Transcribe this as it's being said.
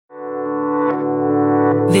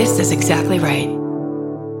This is exactly right.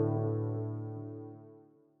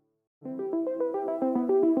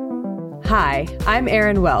 Hi, I'm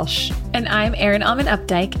Erin Welsh. And I'm Erin Alman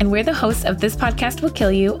Updike, and we're the hosts of This Podcast Will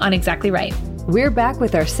Kill You on Exactly Right. We're back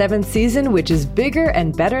with our 7th season, which is bigger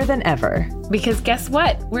and better than ever. Because guess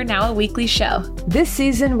what? We're now a weekly show. This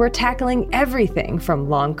season, we're tackling everything from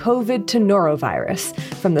long COVID to norovirus,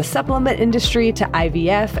 from the supplement industry to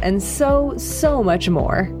IVF, and so much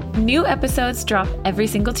more. New episodes drop every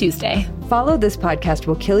single Tuesday. Follow This Podcast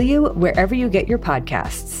Will Kill You wherever you get your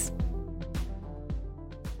podcasts.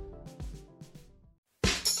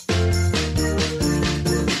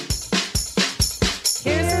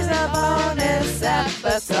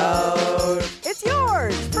 Episode. It's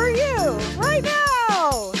yours for you right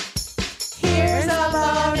now. Here's a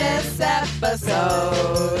bonus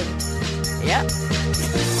episode. Yep.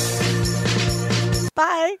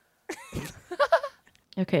 Bye.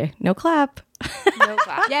 Okay, no clap. No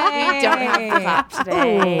clap. Yay. We don't have to clap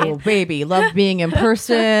today. Oh, baby. Love being in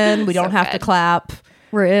person. We don't have to clap.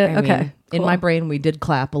 We're it. Okay. Mean, in my brain, we did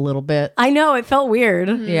clap a little bit. I know, it felt weird.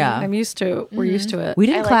 Yeah. I'm used to We're used to it. We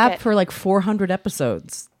didn't I like clap it. for like 400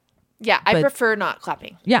 episodes. Yeah, I But- prefer not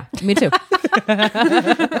clapping. Yeah, me too.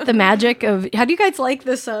 The magic of how do you guys like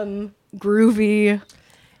this groovy?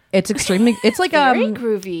 It's extremely, it's like, Very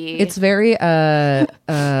groovy. it's very,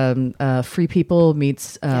 Free People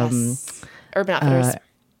meets, yes. Urban Outfitters.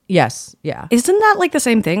 yes, yeah. Isn't that like the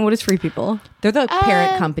same thing? What is Free People? They're the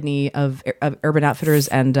parent company of Urban Outfitters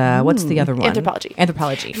and what's the other one? Anthropology.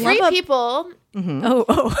 Anthropology. Free people. Oh,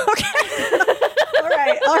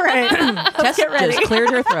 okay. all right. Tess just cleared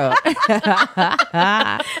her throat.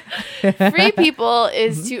 Free people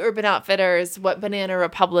is to Urban Outfitters what Banana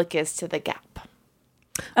Republic is to the Gap.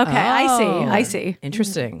 Okay, I see.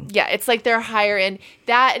 Interesting. Yeah, it's like they're higher end.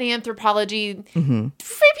 That and Anthropology, Free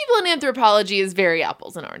people in Anthropology is very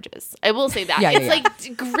apples and oranges. I will say that. Yeah, it's yeah.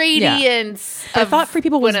 like gradients. I thought Free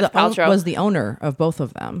People was Gwyneth Paltrow. was the owner of both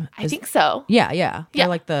of them. I think so. Yeah. Yeah. They're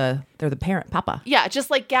like they're the parent, Papa. Yeah, just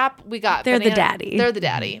like Gap, we got. They're the daddy. They're the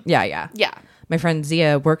daddy. Yeah. Yeah. My friend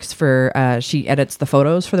Zia works for, she edits the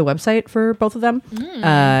photos for the website for both of them.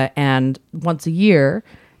 And once a year,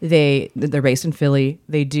 they're based in Philly.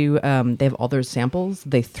 They do, they have all their samples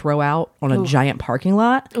they throw out on a giant parking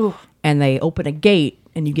lot. And they open a gate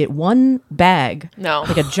and you get one bag. No.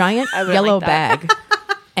 Like a giant wouldn't yellow like that. bag.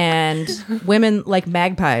 And women like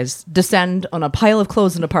magpies descend on a pile of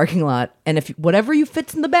clothes in a parking lot. And if whatever you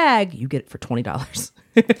fits in the bag, you get it for $20.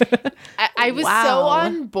 I was so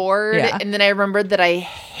on board, Yeah. and then I remembered that I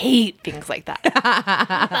hate things like that.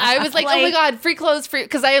 I was like, oh my God, free clothes, free,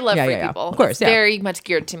 because I love free yeah. people. Of course, It's yeah. very much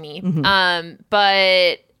geared to me.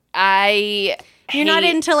 But I You're not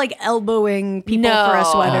hate- into like elbowing people for a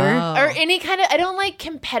sweater. or any kind of. I don't like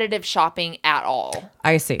competitive shopping at all.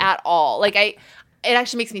 I see. At all. Like it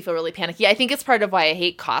actually makes me feel really panicky. I think it's part of why I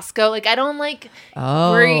hate Costco. Like I don't like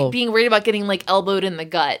being worried about getting like elbowed in the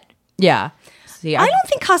gut. Yeah. See, I don't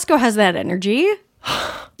think Costco has that energy.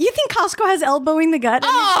 You think Costco has elbowing the gut?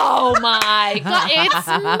 Oh my God. It's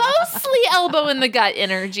mostly elbow in the gut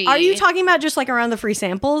energy. Are you talking about just like around the free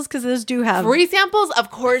samples? Because those do have Free samples, of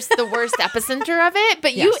course, the worst epicenter of it,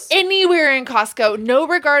 but you Yes. anywhere in Costco, no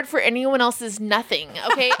regard for anyone else's nothing.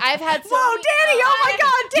 Okay, I've had so Whoa, many- Danny! Oh my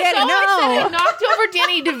God, Danny! So No. excited. Knocked over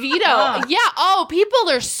Danny DeVito. Yeah. Oh, people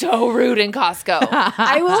are so rude in Costco.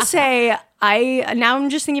 I will say, I'm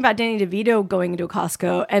just thinking about Danny DeVito going into a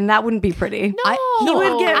Costco, and that wouldn't be pretty. He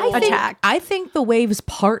would get attacked. I think the waves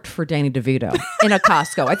part for Danny DeVito in a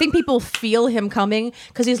Costco. I think people feel him coming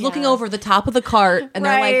because he's looking over the top of the cart and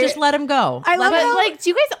they're like, Right. just let him go. I love But how like, do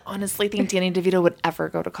you guys honestly think Danny DeVito would ever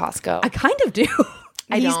go to Costco? I kind of do.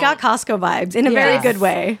 he's don't. got Costco vibes in a very Yes. good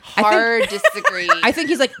way. Hard disagree. I think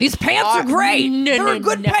he's like, these pants are great. No, They're no, a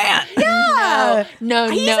good no. pant. Yeah. No,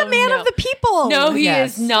 He's no, a man no. of the people. No, he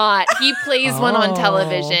Yes. is not. He plays one on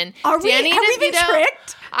television. Have we been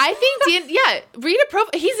tricked? I think Rita Profile,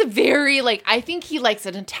 he's a very, like, I think he likes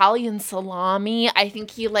an Italian salami. I think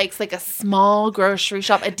he likes, like, a small grocery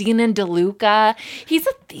shop, a Dean and DeLuca. He's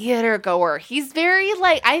a theater goer. He's very,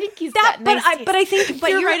 like, I think he's That, got but nice I, taste. but I think, but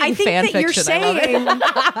You're you're, I writing think fan that you're fiction. I love it. saying No,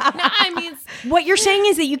 I mean, what you're saying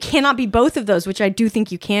is that you cannot be both of those, which I do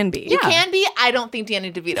think you can be. you can be. I don't think Danny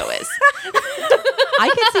DeVito is. I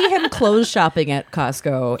could see him clothes shopping at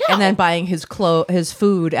Costco and then buying his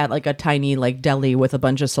food at like a tiny like deli with a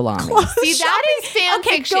bunch of salami. See, that is fan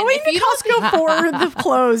Okay, fiction. going If to you don't- Costco for the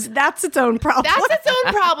clothes, that's its own problem. That's its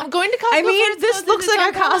own problem. Going to Costco. I mean, for its this clothes looks is its like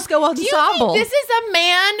own a problem. Costco Do you ensemble. think this is a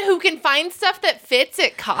man who can find stuff that fits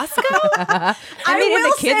at Costco? I mean, in the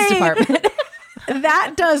will kids say- department.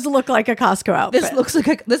 That does look like a Costco outfit. This looks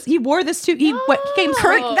like this. He wore this too. He came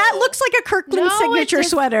That looks like a Kirkland signature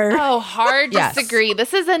sweater. Oh, hard Yes. disagree.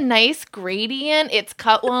 This is a nice gradient. It's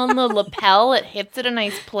cut well in the lapel. It hits at a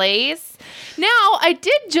nice place. Now, I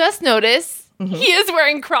did just notice he is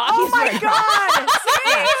wearing Crocs. Oh my God.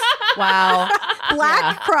 Wow.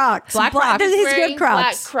 Black Crocs. Black Crocs. This is He's wearing good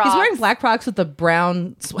Crocs. black He's wearing black Crocs with a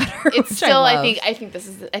brown sweater. It's which still, I think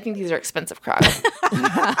these are expensive Crocs.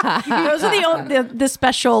 Those are the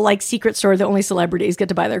special like secret store that only celebrities get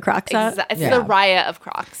to buy their Crocs at. It's Yeah. the Raya of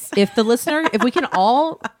Crocs. If we can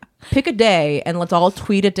all pick a day and let's all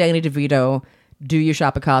tweet at Danny DeVito, do you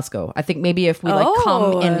shop at Costco? I think maybe if we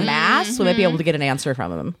come in mass, we might be able to get an answer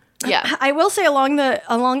from him. Yeah. I will say along the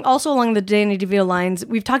Danny DeVito lines,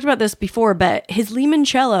 we've talked about this before, but his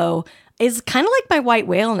limoncello is kind of like my white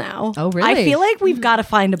whale now. Oh, really? I feel like we've got to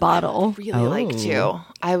find a bottle. Really like to.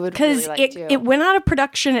 I would Because really like to. it went out of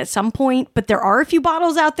production at some point, but there are a few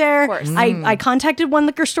bottles out there. Of course. I contacted one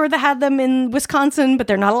liquor store that had them in Wisconsin, but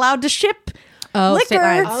they're not allowed to ship state liquor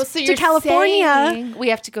lines. so to you're California. saying we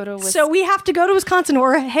have to go to So we have to go to Wisconsin,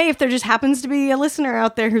 or hey, if there just happens to be a listener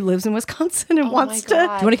out there who lives in Wisconsin and wants my to Do you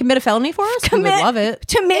want to commit a felony for us? We would love it.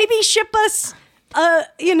 to maybe ship us, a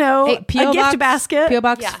P.O. gift basket. P.O.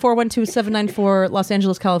 Box Yeah. 412-794 Los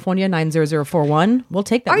Angeles, California 90041. We'll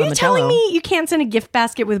take that. Are you limoncello. telling me you can't send a gift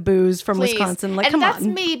basket with booze from Please. Wisconsin? Like, and come that's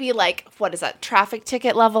on. maybe like, what is that, traffic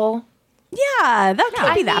ticket level? Yeah, that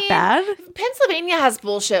can't be I that mean, bad. Pennsylvania has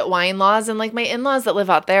bullshit wine laws, and like my in-laws that live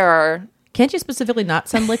out there are. Can't you specifically not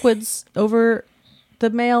send liquids over the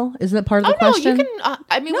mail? Isn't that part of the No, question? you can.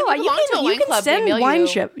 I mean, No, when you belong to a wine club, they send mail wine you.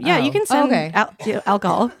 ship. Yeah, you can send okay.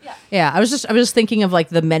 alcohol. Yeah, I was just thinking of like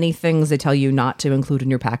the many things they tell you not to include in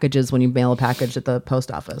your packages when you mail a package at the post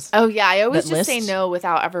office. Oh yeah, I always That just say list? no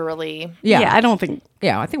without ever really. Yeah, I don't think.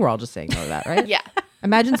 I think we're all just saying no to that, right? Yeah,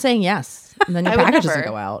 Imagine saying yes, and then your I would package never.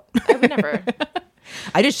 doesn't go out. I would never.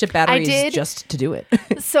 I just ship batteries did- just to do it.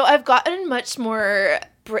 So I've gotten much more.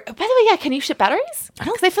 By the way, yeah, can you ship batteries?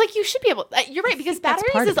 Because I feel like you should be able. You're right, because that's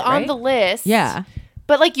batteries part of is it, on right? the list. Yeah.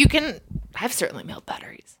 but like you can. I've certainly mailed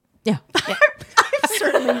batteries. Yeah.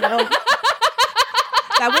 Certainly no.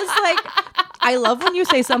 That was like, I love when you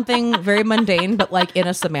say something very mundane, but like in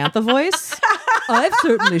a Samantha voice. I've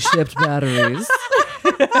certainly shipped batteries.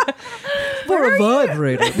 For a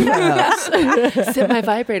vibrator, perhaps. Sent my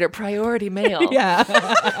vibrator priority mail. Yeah.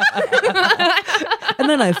 And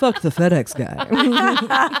then I fucked the FedEx guy.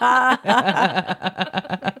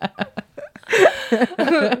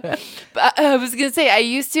 But I was gonna say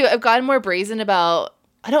I've gotten more brazen about.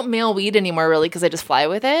 I don't mail weed anymore, really, because I just fly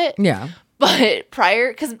with it. Yeah. But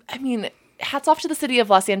prior, because I mean, hats off to the city of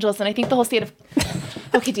Los Angeles, and I think the whole state of.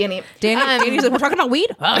 Okay, Danny. Danny's like, we're talking about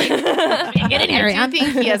weed? Oh, get in here, I Ann. do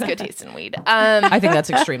think he has good taste in weed. I think that's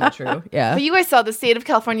extremely true. Yeah. But you guys saw the state of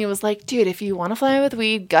California was like, dude, if you want to fly with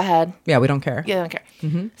weed, go ahead. Yeah, we don't care. Yeah, I don't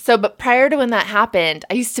care. So, but prior to when that happened,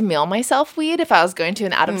 I used to mail myself weed if I was going to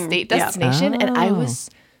an out-of-state destination, and I was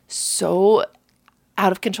so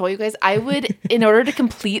out of control, you guys. I would, in order to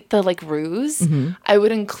complete the like ruse, I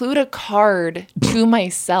would include a card to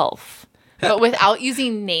myself. But without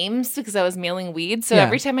using names because I was mailing weed. So Yeah.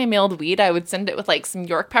 every time I mailed weed, I would send it with like some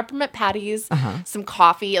York peppermint patties, some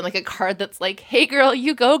coffee, and like a card that's like, hey girl,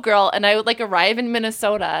 you go girl. And I would like arrive in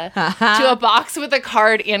Minnesota to a box with a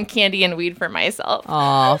card and candy and weed for myself.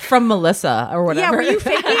 Aw, from Melissa or Yeah, whatever. were you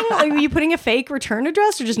faking? Like, were you putting a fake return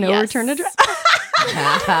address or just no Yes. return address?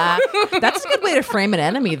 That's a good way to frame an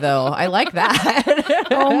enemy, though. I like that.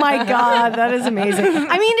 Oh my God, that is amazing.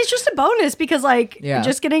 I mean, it's just a bonus because like Yeah.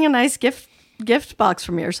 just getting a nice gift box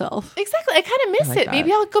from yourself. Exactly. I kind of miss like it. that.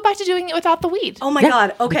 Maybe I'll go back to doing it without the weed. Oh my Yeah, God.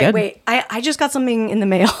 be Okay, good. wait. I just got something in the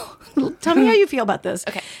mail. Tell me how you feel about this.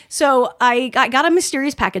 Okay. So I got a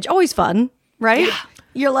mysterious package. Always fun, right? Yeah.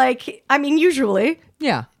 You're like, I mean, usually.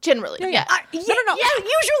 Yeah. Generally. Yeah. Yeah,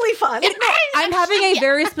 usually fun. I'm having a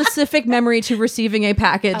very specific memory to receiving a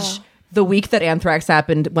package the week that anthrax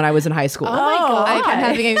happened when I was in high school. Oh my God. I'm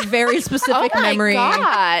having a very specific Oh my memory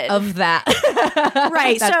God. of that.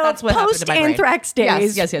 Right. that's so what happened to post my brain. anthrax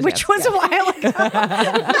days, Yes, which was a while ago.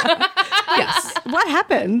 Yes. What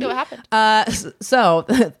happened? What happened? So,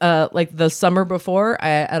 like the summer before,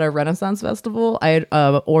 at a Renaissance festival, I had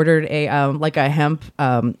ordered a like a hemp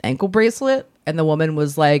ankle bracelet, and the woman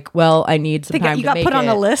was like, "Well, I need some time you to got make put on it."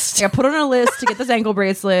 a list? I got put on a list to get this ankle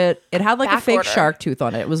bracelet. It had like a Back fake order. shark tooth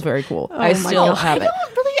on it. It was very cool. I my still God. have I it.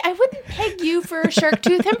 don't really. I wouldn't peg you for a shark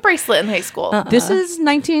tooth hemp bracelet in high school. This is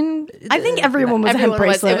 19. I think everyone was a hemp Everyone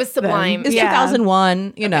was. bracelet. It was sublime. then. It's Yeah.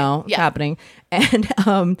 2001, it's yeah. happening. And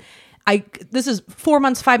this is 5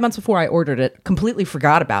 months before I ordered it, completely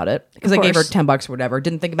forgot about it because I gave her $10 or whatever,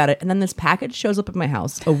 didn't think about it. And then this package shows up at my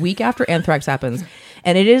house a week after anthrax happens.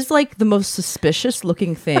 And it is like the most suspicious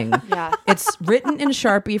looking thing. Yeah. It's written in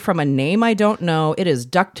Sharpie from a name I don't know. It is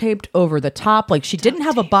duct taped over the top. Like she didn't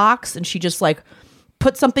have a box and she just like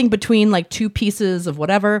put something between like two pieces of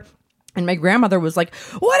whatever. And my grandmother was like,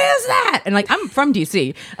 what is that? And like, I'm from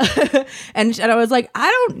DC. and I was like,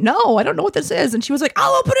 I don't know what this is. And she was like,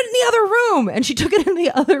 I'll open it in the other room. And she took it in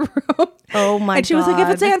the other room. Oh my God. And she was like, if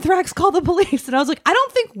it's anthrax, call the police. And I was like, I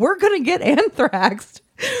don't think we're going to get anthraxed.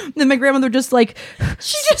 And my grandmother just like,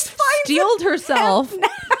 she just steeled herself.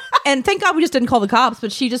 And thank God we just didn't call the cops,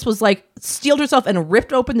 but she just was like, steeled herself and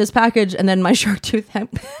ripped open this package. And then my shark tooth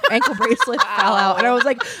ankle bracelet fell out. And I was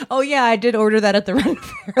like, oh yeah, I did order that at the Ren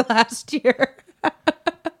Fair last year.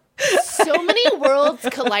 So many worlds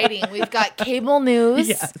colliding. We've got cable news,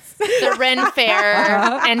 the Ren Fair,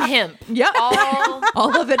 and hemp. Yep.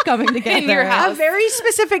 All of it coming together. In your house. A very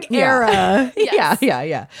specific era. Yeah.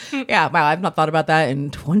 Yeah. Wow, I've not thought about that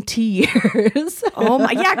in 20 years. Oh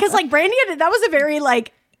my, yeah, because like Brandy, that was a very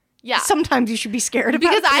like, Yeah. sometimes you should be scared about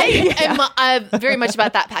Because I am very much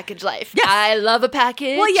about that package life. Yes. I love a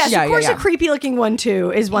package. Well, yes, Yeah, of course, yeah. a creepy looking one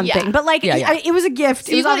too is one Yeah. thing, but like Yeah. it was a gift.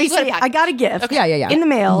 So It you was got a obviously package. I got a gift. Okay. Yeah. In the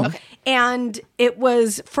mail, and it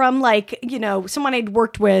was from like someone I'd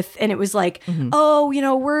worked with, and it was like, oh,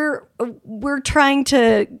 we're trying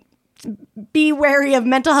to be wary of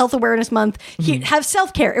Mental Health Awareness Month. Have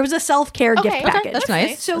self-care. It was a self-care gift Okay, package. that's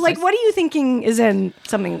nice. So That's like, nice. what are you thinking is in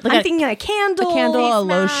something? I'm thinking a candle, a face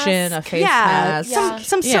lotion, a mask. face yeah, mask.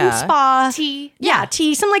 some Yeah. spa Tea. Yeah,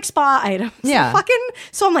 tea, some like spa items. Yeah.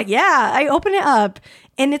 So I'm like, yeah. I open it up,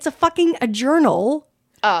 and it's a journal.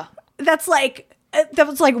 That's like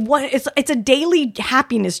one. It's a daily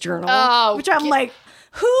happiness journal. Oh, which I'm like,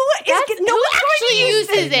 who Who actually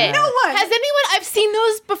uses it? No one. Has anyone? I've seen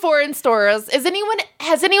those before in stores. Has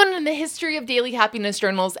anyone in the history of daily happiness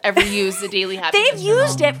journals ever used a daily happiness? They've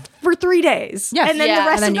used it for 3 days. Yes. And then Yeah. the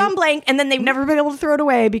rest And then have gone blank, and then they've never been able to throw it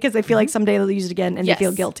away because they feel like someday they'll use it again and Yes. they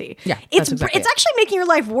feel guilty. Yeah, It's that's exactly it's it. actually making your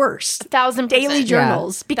life worse. 1000%. Daily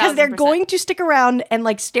journals. Because they're 1000%. going to stick around and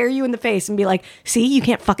like stare you in the face and be like, see, you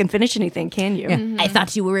can't fucking finish anything, can you? I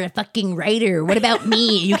thought you were a fucking writer. What about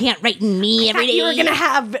me? You can't write in me every day. You were gonna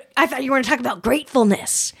I thought you were gonna talk about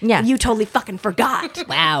gratefulness. Yeah. You totally fucking forgot.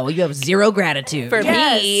 Wow, you have zero gratitude. For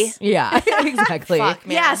me. Yeah, exactly. Fuck,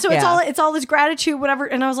 man. Yeah, so Yeah. it's all this gratitude, whatever.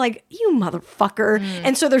 And I was like, you motherfucker.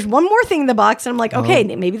 And so there's one more thing in the box, and I'm like, okay,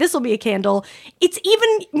 maybe this will be a candle. It's even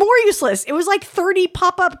more useless. It was like 30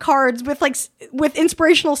 pop-up cards with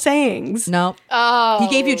inspirational sayings. No. Oh, He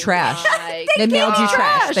gave you trash. my They mailed you God.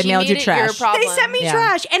 trash. They She mailed you made it your trash. problem. They sent me Yeah.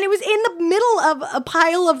 trash, and it was in the middle of a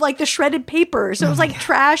pile of like the shredded paper. So it was like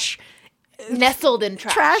trash nestled in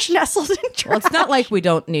trash. nestled in trash. Well, it's not like we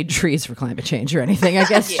don't need trees for climate change or anything. I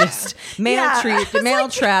guess just mail Yeah. mail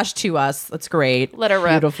trash to us. That's great. Let her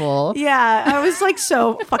rip. Beautiful. Yeah, I was like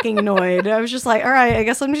so fucking annoyed. I was just like, all right, I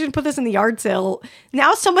guess I'm just gonna put this in the yard sale.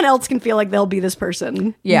 Now someone else can feel like they'll be this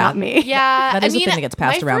person, Yeah. not me. Yeah, That is a thing that gets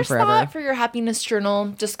passed my around first forever. thought for your happiness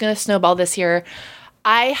journal, just gonna snowball this year.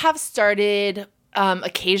 I have started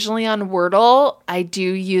occasionally on Wordle. I do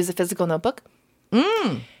use a physical notebook.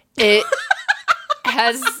 It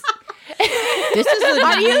has. This is a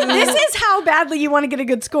This is how badly you want to get a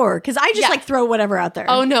good score, because I just Yeah. like throw whatever out there.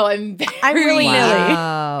 Oh no, I'm very, I'm really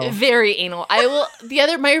Wow. very anal. I will.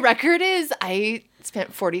 My record is I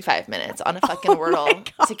spent 45 minutes on a fucking Wordle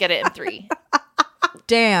to get it in 3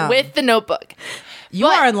 Damn. with the notebook. you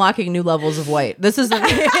are unlocking new levels of white. This is But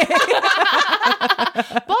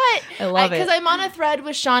I love it. because I'm on a thread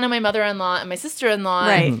with Sean and my mother-in-law and my sister-in-law.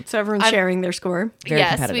 right. So everyone's sharing their score. Very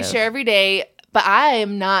Yes, we competitive. share every day, but I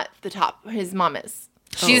am not the top. His mom is.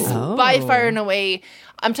 She's by far and away.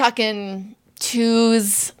 I'm talking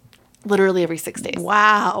 2s literally every 6 days.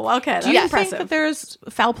 Wow. Okay, that's Do you impressive. think that there's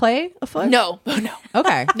foul play afoot? No, no,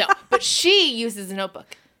 Okay. no. But she uses a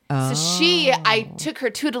notebook. So I took her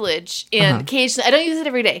tutelage, and occasionally, I don't use it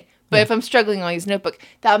every day, but if I'm struggling, I'll use notebook.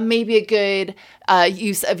 That may be a good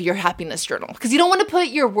use of your happiness journal, because you don't want to put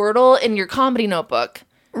your Wordle in your comedy notebook.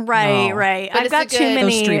 Right, No. right. But I've it's got a too good-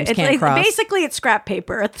 many. Those streams It's can't cross. basically it's scrap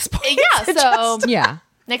paper at this point. Yeah, It's so just- Yeah.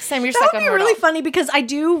 next time you're that stuck would on be Wordle. really funny, because I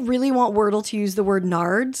do really want Wordle to use the word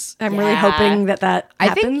nards. I'm really Yeah. hoping that I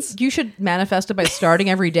happens. think you should manifest it by starting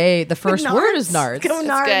every day. The first word is nards. Go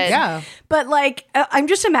nards. good. Yeah. But like, I'm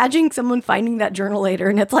just imagining someone finding that journal later,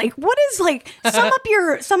 and it's like, what is like sum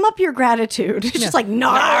up your gratitude? It's just like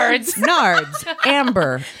nards. Nards.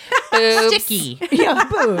 Amber. Boobs. Sticky. Yeah.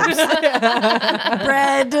 Boobs.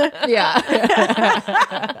 bread. Yeah.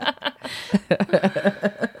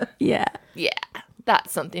 Yeah. Yeah,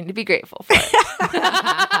 that's something to be grateful for.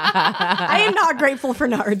 I am not grateful for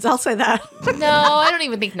nards. I'll say that. No, I don't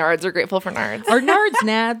even think nards are grateful for nards. Are nards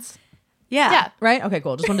nads? Yeah. Yeah. Right? Okay,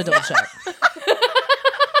 cool. Just wanted to double check.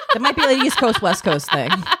 That might be like East Coast, West Coast thing.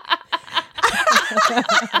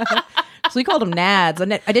 So we called them nads.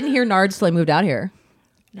 I didn't hear nards till I moved out here.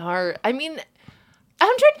 Nard. I mean,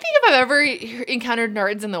 I'm trying to think if I've ever encountered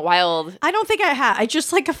nards in the wild. I don't think I have. I just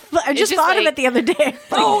just thought of like- it the other day.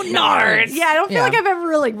 Oh, nards. Yeah, I don't feel Yeah. like I've ever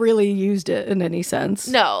really used it in any sense.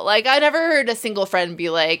 No, like I never heard a single friend be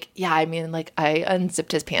like, yeah, I mean, like I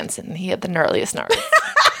unzipped his pants and he had the gnarliest nards.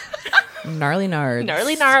 Gnarly nards.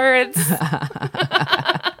 Gnarly nards.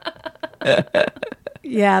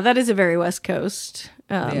 Yeah, that is a very West Coast.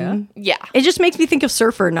 Yeah. Yeah. It just makes me think of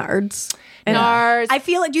surfer nards. And Nards. I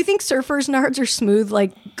feel like, do you think surfers' nards are smooth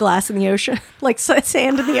like glass in the ocean? Like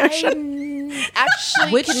sand in the ocean?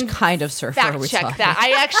 Actually, Which can kind of surfer are we fact check talking? that.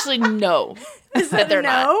 I actually know that they're No?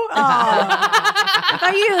 not. Oh. I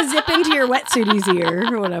thought you zip into your wetsuit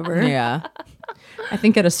easier or whatever. Yeah. I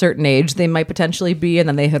think at a certain age they might potentially be, and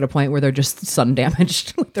then they hit a point where they're just sun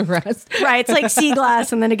damaged with the rest. Right, it's like sea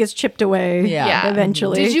glass and then it gets chipped away. Yeah. Yeah.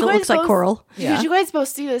 Eventually. Did you It guys looks like both- coral. Yeah. Did you guys both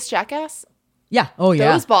see this Jackass? Yeah. Oh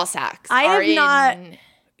yeah. Those ball sacks. I are have not- in-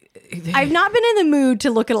 I've not been in the mood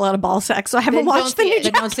to look at a lot of ball sacks, so I haven't Then watched the don't see new it.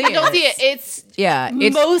 Then don't see it. Don't see it. It's Yeah.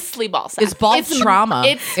 It's mostly ball sacks. it's ball trauma.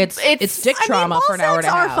 It's dick I mean, trauma ball for an hour and a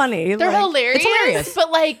sacks half. are funny. They're like- hilarious, hilarious. but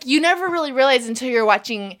like you never really realize until you're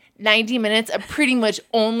watching 90 minutes of pretty much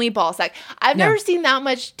only ball sack. I've No. never seen that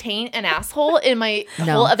much taint and asshole in my No.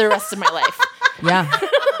 whole other rest of my life. Yeah.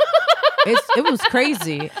 It was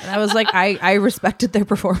crazy. And I was like, I respected their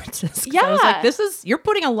performances. 'Cause I was Yeah. like, you're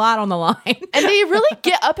putting a lot on the line. And they really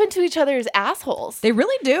get up into each other's assholes. They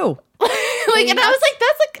really do. Like, and I was like,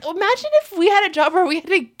 that's like, imagine if we had a job where we had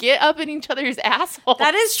to get up in each other's assholes.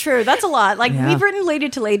 That is true. That's a lot. Like Yeah. we've written lady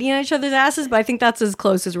to lady in each other's asses, but I think that's as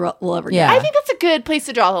close as we'll ever get. Yeah. I think that's a good place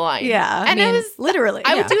to draw the line. Yeah. And I was, literally.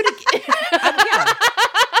 I would do it again. Yeah.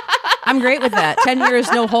 I'm great with that. 10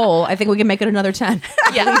 years, no hole. I think we can make it another 10.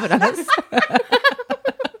 Yeah. Leave it us.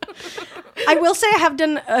 I will say I have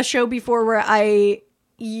done a show before where I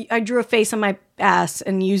drew a face on my ass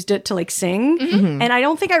and used it to like sing, and I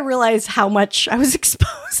don't think I realized how much I was exposing.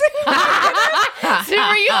 So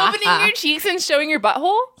were you opening your cheeks and showing your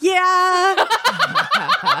butthole? Yeah.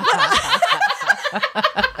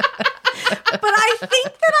 But I think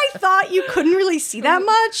that I thought you couldn't really see that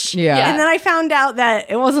much. Yeah. And then I found out that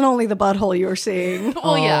it wasn't only the butthole you were seeing.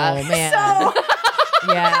 Well, yeah. Oh, man. So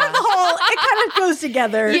Yeah. the whole, it kind of goes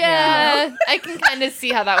together. Yeah, I can kind of see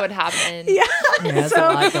how that would happen. Yeah. Yeah, there's a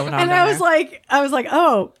lot going on and down I was like,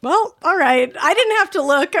 oh, well, all right. I didn't have to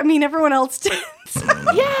look. I mean, everyone else did.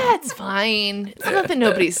 Yeah, it's fine. It's nothing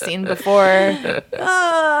nobody's seen before.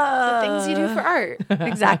 Things you do for art.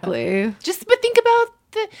 Exactly. But think about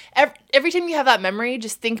every time you have that memory,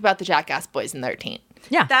 just think about the Jackass boys and their taint.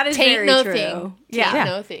 Yeah. That is Taint very no true. thing. Yeah. Taint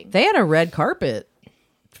no thing. They had a red carpet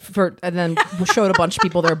and then showed a bunch of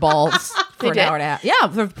people their balls for an did? hour and a half. Yeah,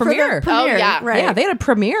 for the premiere. Oh, yeah. Right. Yeah, they had a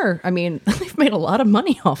premiere. I mean, they've made a lot of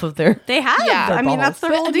money off of their. They have. Yeah. I mean, that's their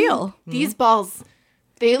But, whole I mean, deal. These balls,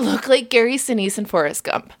 they look like Gary Sinise and Forrest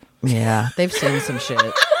Gump. Yeah, they've seen some shit. I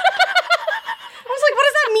was like, what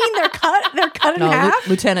does that mean? They're cut in No, half?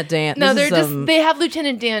 Lieutenant Dan. No, this they're is, just, they have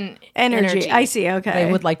Lieutenant Dan Energy. I see. Okay.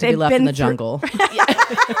 They would like to be They've left in been the through- jungle to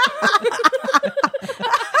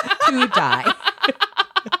die.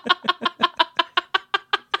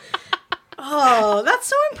 Oh, that's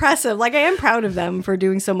so impressive. Like, I am proud of them for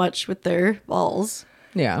doing so much with their balls.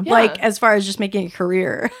 Yeah. Yeah. Like, as far as just making a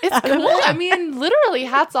career. It's cool. I mean, literally,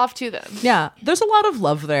 hats off to them. Yeah, there's a lot of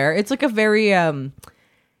love there. It's like a very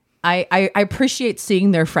I appreciate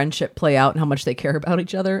seeing their friendship play out and how much they care about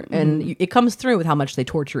each other, and it comes through with how much they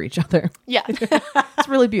torture each other. Yeah. It's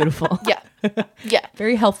really beautiful. Yeah. Yeah.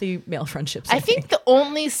 Very healthy male friendships. I think the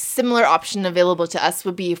only similar option available to us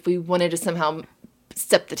would be if we wanted to somehow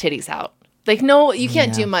step the titties out. Like, no, you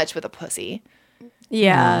can't do much with a pussy.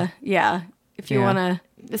 Yeah. Yeah. If you Yeah. want to.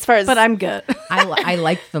 As far as, But I'm good. I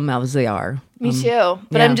like them as they are. me too.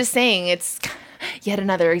 But yeah. I'm just saying, it's yet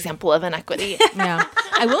another example of inequity. Yeah,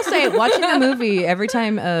 I will say, watching the movie every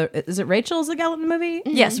time. Is it Rachel's the gal in the movie?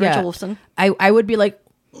 Yes, Yeah. Rachel Wolfson. I would be like,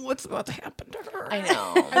 what's about to happen to her? I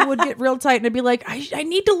know. I would get real tight and I'd be like, I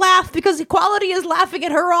need to laugh because equality is laughing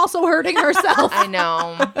at her also hurting herself. I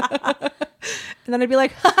know. And then I'd be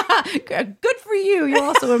like, good for you. You're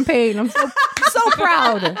also in pain. I'm so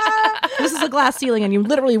proud. This is a glass ceiling and you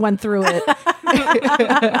literally went through it.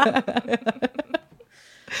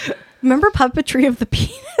 Remember puppetry of the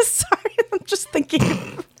penis? Sorry, I'm just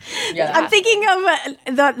thinking. I'm thinking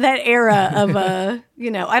of that era of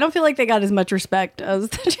I don't feel like they got as much respect as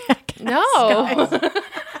the Jackass. No.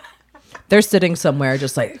 They're sitting somewhere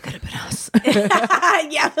just like, could have been us.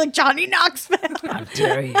 Yeah, like Johnny Knoxville. How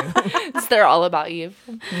dare you? They're all about you.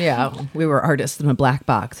 Yeah, we were artists in a black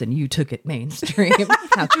box and you took it mainstream.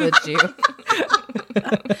 How could you?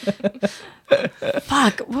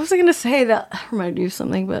 Fuck, what was I going to say that reminded you of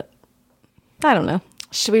something, but I don't know.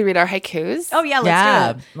 Should we read our haikus? Oh, yeah, let's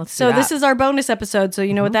Yeah, do it. let's do So this that. is our bonus episode, so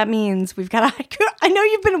you know what that means. We've got a haiku. I know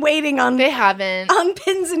you've been waiting on They haven't. on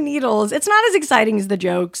pins and needles. It's not as exciting as the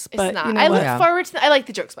jokes, but It's not. you know I what? look forward to. I like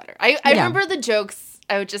the jokes better. I remember the jokes.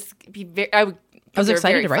 I would just be very. I was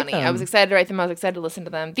excited very to write funny. them. I was excited to write them. I was excited to listen to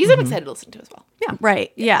them. These I'm excited to listen to as well.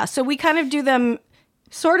 Right. Yeah. So we kind of do them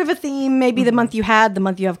sort of a theme, maybe the month you had, the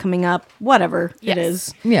month you have coming up, whatever Yes. it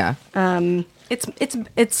is. Yeah.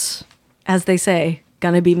 It's as they say,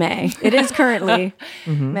 gonna be May. It is currently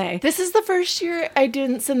May. This is the first year I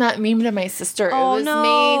didn't send that meme to my sister. Oh, it was no.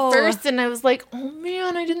 May 1st, and I was like, oh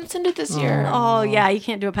man, I didn't send it this year. Oh yeah, you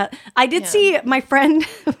can't do a pat. I did see my friend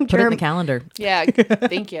Put it in the calendar. Yeah,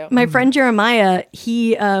 thank you. my friend Jeremiah.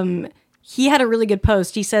 He had a really good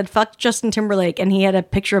post. He said, "Fuck Justin Timberlake," and he had a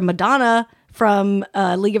picture of Madonna from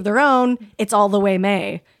League of Their Own. It's all the way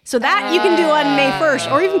May. So that you can do on May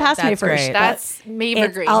 1st or even past May That's 1st. great. but That's May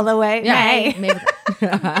it's Green. all the way May. Maybe.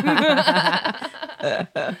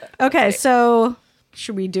 Okay, so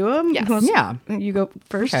should we do them? Yes. Yeah. You go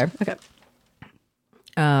first. Okay.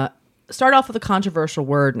 Start off with a controversial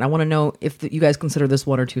word, and I want to know if you guys consider this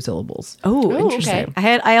 1 or 2 syllables. Oh, Ooh, interesting.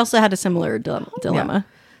 okay. I also had a similar dilemma.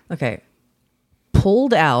 Okay.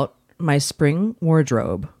 Pulled out my spring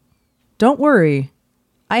wardrobe. Don't worry,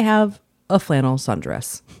 I have a flannel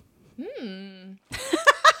sundress.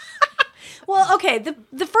 Well, okay.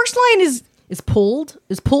 The first line is Is pulled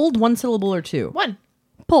 1 syllable or 2? One.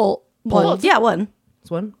 pull. One. Pulled. Yeah, one.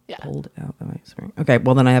 It's 1? Yeah. Pulled out my spring. Okay,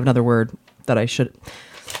 well then I have another word that I should.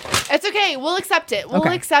 It's okay. We'll accept it. We'll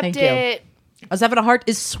Okay, accept thank you. it. I was having a hard.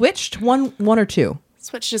 Is switched one or 2?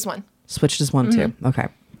 Switch is one. Switched is 1 too. Okay.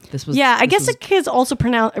 This was. Yeah, I this guess was- it could also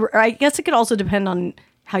pronounce. Or I guess it could also depend on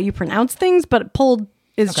how you pronounce things. But pulled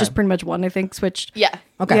is just pretty much one. I think switched. Yeah.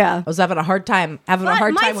 Okay. Yeah. I was having a hard time. But with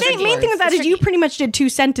main these thing with that words. is you pretty much did 2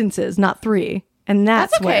 sentences, not 3, and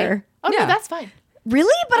that's, That's okay. where. Oh no, Yeah. that's fine.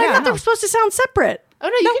 Really? But I Yeah, thought they no. were supposed to sound separate. Oh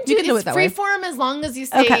no, you can do you can do it's it that free way. form as long as you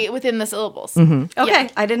stay Okay. within the syllables. Okay, Yeah.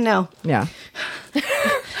 I didn't know. Yeah.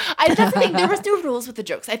 That's the thing. There was no rules with the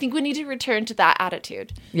jokes. I think we need to return to that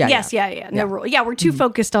attitude. Yeah. yes, yeah. No rule. Yeah, we're too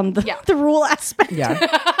focused on the Yeah. the rule aspect. Yeah.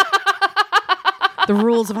 The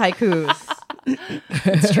rules of haikus.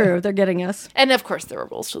 It's true. They're getting us. And of course, there were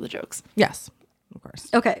rules to the jokes. Yes. Of course.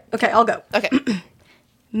 Okay, I'll go. Okay.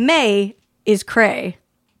 May is cray.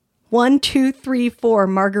 1, 2, 3, 4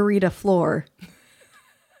 margarita floor.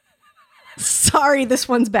 Sorry, this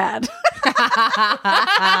one's bad.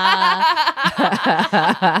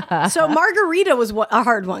 So margarita was a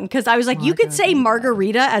hard one because I was like, you could say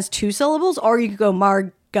margarita as 2 syllables, or you could go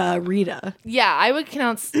margarita. Yeah, I would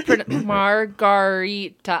count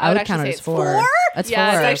margarita. I would actually count say it as it's 4. That's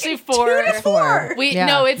Yeah, 4. it's actually 4. It's 4. Wait, Yeah.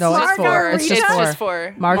 no, it's No, just it's 4. 4. It's just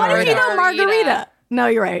 4. What if you know margarita? No,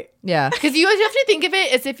 you're right. Yeah. Because you have to think of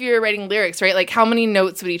it as if you're writing lyrics, right? Like, how many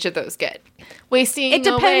notes would each of those get? Wasting It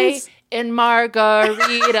depends. away in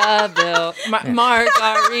Margaritaville.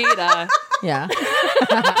 Margarita. Yeah.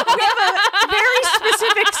 Very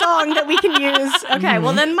specific song that we can use. Okay,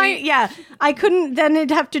 well then I couldn't. Then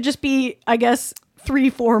it'd have to just be, I guess, 3,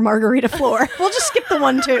 4 margarita floor. We'll just skip the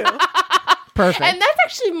 1, 2. Perfect. And that's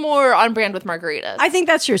actually more on brand with margaritas. I think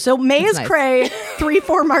that's true. So May is nice. cray, 3,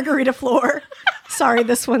 4 margarita floor. Sorry,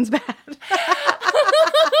 this one's bad.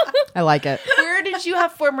 I like it. Where did you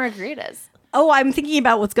have 4 margaritas? Oh, I'm thinking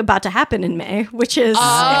about what's about to happen in May, which is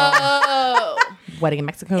Oh. Wedding in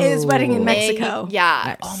Mexico. is wedding in Mexico. Yeah.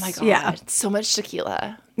 Nice. Oh my God. Yeah. So much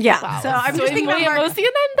tequila. Yeah. Wow. So I'm just thinking muy about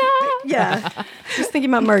emocionada. yeah, just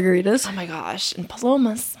thinking about margaritas. Oh my gosh. And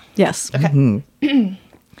palomas. Yes. Okay.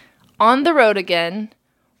 On the road again,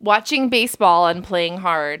 watching baseball and playing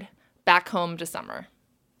hard, back home to summer.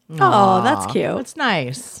 Oh, that's cute. It's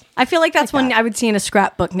nice. I feel like that's one I would see in a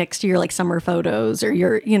scrapbook next to your like summer photos or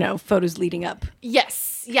your photos leading up.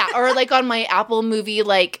 Yes. Yeah. Or like on my Apple movie,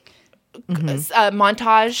 like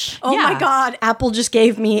montage. Oh my God! Apple just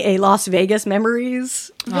gave me a Las Vegas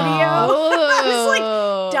memories video. I was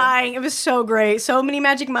like dying. It was so great. So many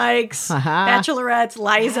Magic Mikes, Bachelorettes,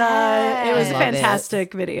 Liza. It was a love it.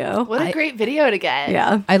 fantastic video. What a great video to get.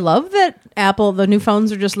 Yeah. I love that Apple, the new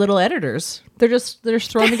phones are just little editors. They're just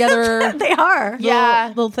thrown together. They are. Yeah.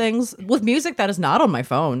 Little things with music that is not on my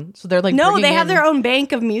phone. So they're like, No, bringing they have in- their own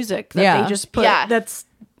bank of music that Yeah. they just put. Yeah. That's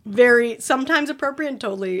very sometimes appropriate and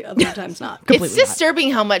totally other times not. It's Completely not.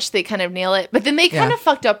 disturbing how much they kind of nail it. But then they kind of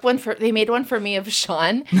fucked up they made one for me of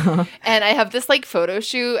Sean. And I have this like photo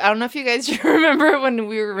shoot. I don't know if you guys remember when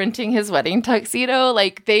we were renting his wedding tuxedo.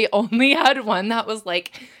 Like they only had one that was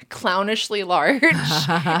like clownishly large.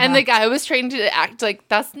 And the guy was trying to act like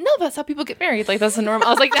that's how people get married. Like that's a normal.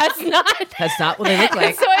 I was like, that's not what they look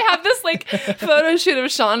like. So I have this like photo shoot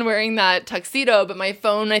of Sean wearing that tuxedo, but my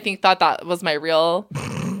phone I think thought that was my real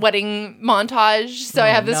wedding montage. So I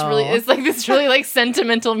have this it's like this really like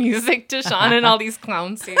sentimental music to Sean and all these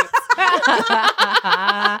clown suits. That's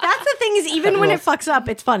the thing is even when it fucks up,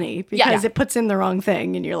 it's funny because it puts in the wrong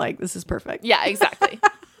thing and you're like, this is perfect. Yeah, exactly.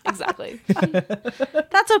 Exactly.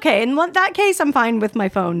 That's okay. In that case, I'm fine with my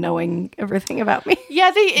phone knowing everything about me.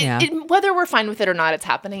 Yeah, Yeah. Whether we're fine with it or not, it's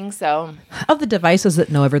happening. So Of the devices that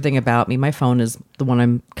know everything about me, my phone is the one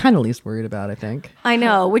I'm kind of least worried about, I think. I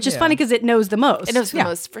know, which is funny because it knows the most. it knows the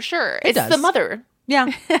most for sure. It's does. the mother. Yeah,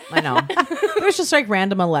 I know. There's just like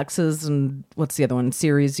random Alexas and what's the other one?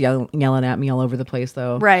 Siri's yelling at me all over the place,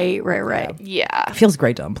 though. Right. Yeah. It feels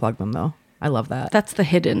great to unplug them, though. I love that. That's the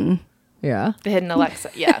hidden Yeah. The hidden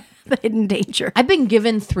Alexa. Yeah. the hidden danger. I've been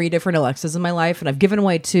given 3 different Alexas in my life, and I've given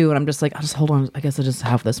away 2, and I'm just like, I'll just hold on. I guess I just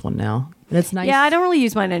have this one now. And it's nice. Yeah, I don't really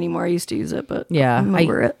use mine anymore. I used to use it, but Yeah, I'm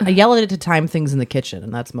over it. I yell at it to time things in the kitchen,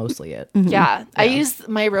 and that's mostly it. Yeah. I use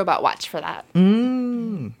my robot watch for that.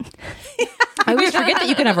 I always forget that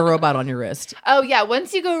you can have a robot on your wrist. Oh, yeah.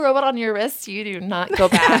 Once you go robot on your wrist, you do not go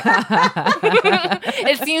back.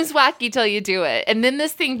 It seems wacky till you do it. And then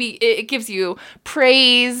this thing, it gives you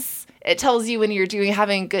praise. It tells you when you're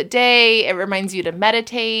having a good day. It reminds you to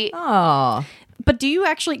meditate. Oh, But do you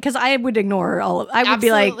actually? Because I would ignore all of. I would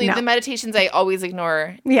be like, Absolutely. no. The meditations I always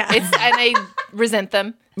ignore. Yeah. And I resent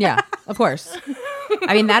them. yeah, of course.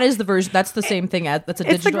 I mean, that is the version. That's the same thing. That's a It's the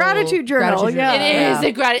digital gratitude journal, yeah. It is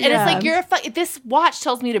a gratitude. And Yeah. it's like, this watch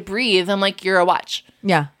tells me to breathe. I'm like, you're a watch.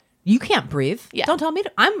 Yeah. You can't breathe. Yeah. Don't tell me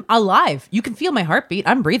to. I'm alive. You can feel my heartbeat.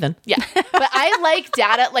 I'm breathing. Yeah. But I like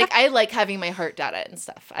data. Like, I like having my heart data and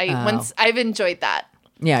stuff. I've enjoyed that.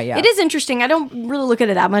 Yeah, yeah. It is interesting. I don't really look at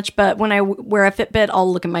it that much, but when I wear a Fitbit,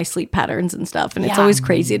 I'll look at my sleep patterns and stuff, and it's Yeah. always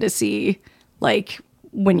crazy to see like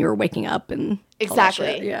when you're waking up and all that Exactly.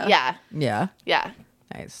 shit. Yeah. Yeah. Yeah. Yeah.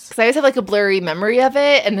 Nice. Because I always have like a blurry memory of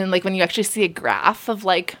it. And then like when you actually see a graph of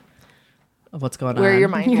like Of what's going where on. your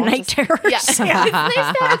mind Your wants night to- terrors. Yeah. It's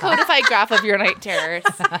nice to have a codified graph of your night terrors.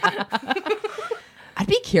 I'd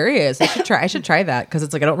be curious. I should try that because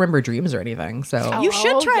it's like I don't remember dreams or anything. So You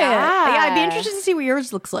should try it. yeah. Yeah, I'd be interested to see what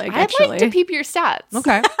yours looks like. I'd actually, like to peep your stats.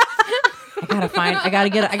 okay. I gotta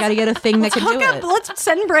get a thing that can do hook up. it. Let's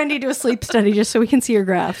send Brandy to a sleep study just so we can see your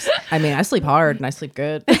graphs. I mean, I sleep hard and I sleep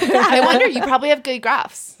good. I wonder, you probably have good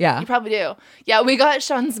graphs. Yeah. You probably do. Yeah, we got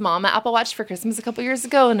Sean's mom an Apple Watch for Christmas a couple years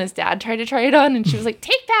ago, and his dad tried to try it on, and she was like,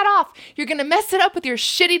 take that off. You're going to mess it up with your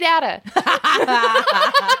shitty data.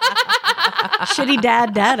 Shitty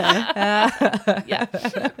dad data. Yeah.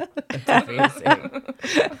 Amazing.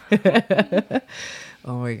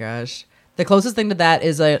 Oh my gosh. The closest thing to that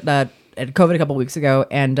is at COVID a couple weeks ago,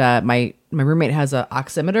 and my roommate has an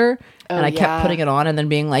oximeter, and I kept yeah. putting it on and then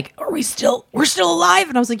being like, we're still alive?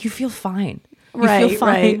 And I was like, you feel fine. You Right, feel fine.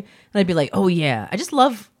 right. And I'd be like, oh yeah. I just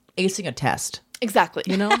love acing a test, Exactly.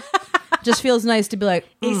 you know? Just feels nice to be like,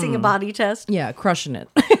 Acing a body test. yeah, crushing it.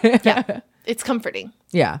 Yeah. It's comforting.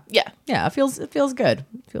 Yeah. Yeah. Yeah, it feels good.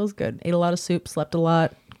 It feels good. Ate a lot of soup, slept a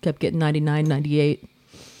lot, kept getting 99, 98.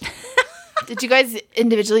 Did you guys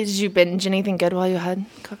individually, did you binge anything good while you had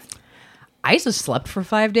COVID? I just slept for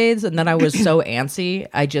 5 days, and then I was so antsy.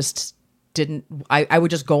 I just didn't. I would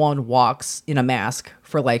just go on walks in a mask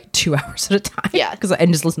for like 2 hours at a time. Yeah.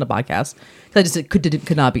 and just listen to podcasts. 'Cause I just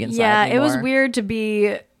could not be inside. Yeah, it was anymore. weird to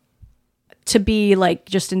be like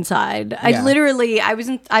just inside. Yeah.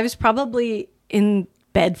 I was probably in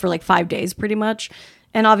bed for like 5 days pretty much.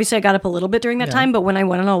 And obviously I got up a little bit during that time, but when I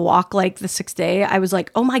went on a walk like the 6th day, I was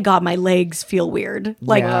like, oh my God, my legs feel weird.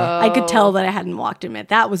 Like Yeah. I could tell that I hadn't walked in a minute.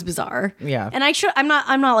 That was bizarre. Yeah. And I'm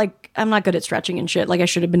not good at stretching and shit. Like I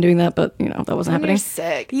should have been doing that, but that wasn't When happening. you're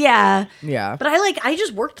sick. Yeah. Yeah. But I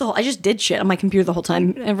just did shit on my computer the whole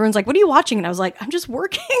time. Everyone's like, what are you watching? And I was like, I'm just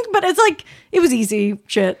working. But it's like, it was easy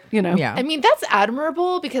shit, Yeah. I mean, that's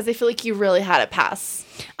admirable because I feel like you really had it pass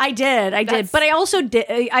I did, but I also did.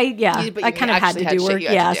 But I you kind of had to actually had do shit work. you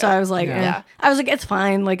had Yeah, to so do. I was like, Yeah. I was like, it's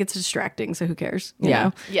fine. Like it's distracting, so who cares? You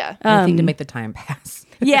know? Yeah. Anything to make the time pass.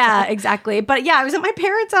 Yeah, exactly. But yeah, I was at my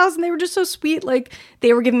parents' house and they were just so sweet. Like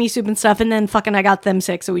they were giving me soup and stuff, and then fucking I got them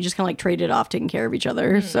sick, so we just kind of like traded off taking care of each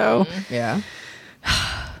other. So, Yeah.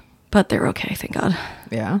 but they're okay, thank God.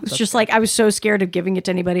 Yeah. It's just like I was so scared of giving it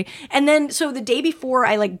to anybody. And then so the day before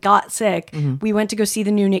I like got sick, we went to go see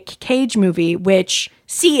the new Nick Cage movie, which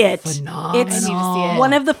see it. Phenomenal. It's I need to see it.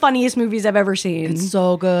 one of the funniest movies I've ever seen. It's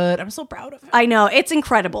so good. I'm so proud of it. I know, it's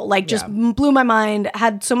incredible. Like just blew my mind.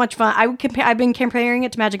 Had so much fun. I've been comparing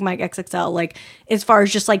it to Magic Mike XXL, like as far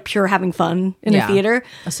as just like pure having fun in a theater.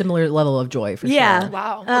 A similar level of joy for Yeah. sure.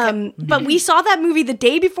 Wow. Okay. But we saw that movie the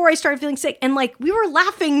day before I started feeling sick, and like we were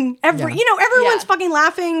laughing everyone's Yeah. fucking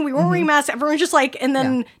laughing. We weren't wearing masks. Everyone's just like, and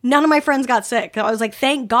then none of my friends got sick. I was like,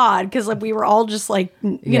 thank God, because like we were all just like,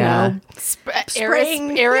 you know, spraying,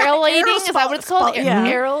 aerolating. Is that what it's called? Yeah.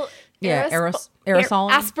 Aerosol.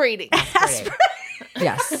 Aspirating.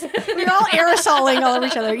 Yes. we were all aerosoling all over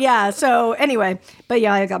each other. Yeah. So anyway, but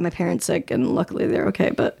yeah, I got my parents sick, and luckily they're okay.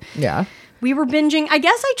 But Yeah. we were binging. I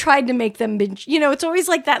guess I tried to make them binge. You know, it's always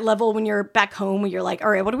like that level when you're back home where you're like, all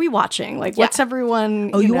right, what are we watching? Like, what's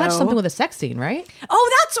everyone? Oh, you watched know? something with a sex scene, right?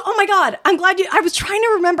 Oh my God. I'm glad I was trying to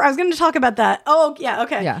remember. I was going to talk about that. Oh, yeah.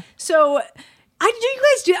 Okay. Yeah. So do you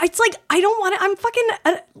guys do, it's like, I don't want to, I'm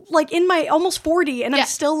fucking like in my almost 40 and Yeah. I'm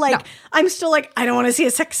still like, I don't want to see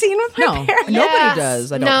a sex scene with my parents. Nobody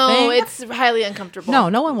does. I don't No, think. it's highly uncomfortable.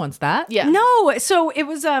 No one wants that. Yeah. No. So it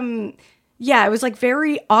was, yeah, it was like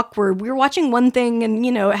very awkward. We were watching one thing and,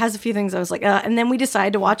 you know, it has a few things I was like, and then we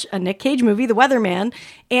decided to watch a Nick Cage movie, The Weatherman.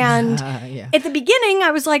 And Yeah. at the beginning, I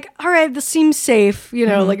was like, all right, this seems safe, you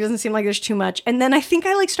know, like it doesn't seem like there's too much. And then I think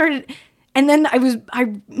I like started, and then I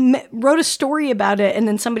wrote a story about it, and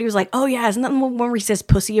then somebody was like, oh yeah, isn't that the one where he says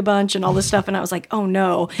pussy a bunch and all this stuff? And I was like, oh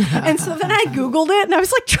no. And so then I Googled it, and I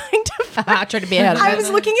was like trying to I tried to be ahead of I it. was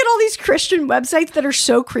looking at all these Christian websites that are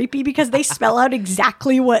so creepy because they spell out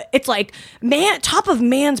exactly what it's like. Top of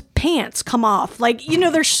man's pants come off. Like, you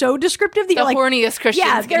know, they're so descriptive that The you're like horniest Christians.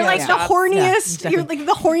 yeah, they're get like those the jobs. horniest. Yeah, exactly. You're like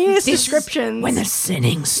the horniest descriptions. When the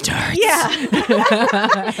sinning starts. Yeah.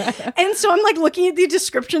 And so I'm like looking at the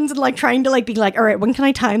descriptions and like trying to like be like, all right, when can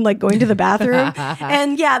I time like going to the bathroom?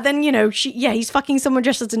 And yeah, then you know, he's fucking someone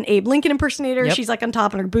dressed as an Abe Lincoln impersonator. Yep. She's like on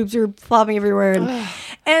top and her boobs are flopping everywhere.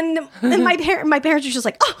 And my parents are just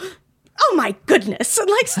like, oh my goodness, and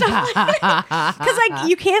like stuff like that. Because like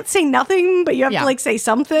you can't say nothing, but you have Yeah. to like say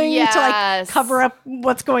something to like Yes. cover up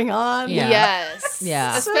what's going on. Yeah. Yes.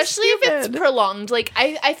 Yeah. So Especially if it's stupid. prolonged. Like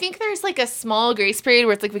I think there's like a small grace period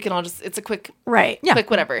where it's like we can all just it's a quick Right. quick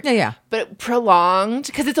whatever. Yeah. But prolonged,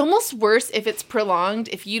 because it's almost worse if it's prolonged.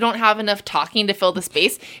 If you don't have enough talking to fill the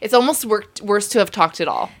space, it's almost worse to have talked at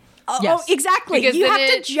all. Yes. Oh, exactly. Because You then have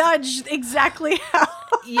to it- judge exactly how.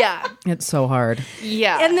 Yeah. Oh. It's so hard.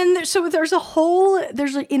 Yeah. And then there's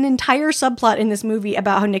an entire subplot in this movie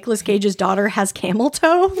about how Nicolas Cage's daughter has camel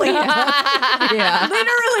toe. Like Yeah.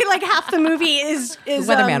 literally, like half the movie is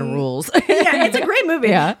Weatherman rules. Yeah, it's a great movie.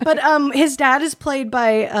 Yeah. But his dad is played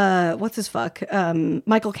by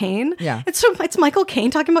Michael Caine. Yeah. It's Michael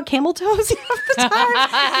Caine talking about camel toes half the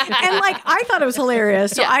time. And like I thought it was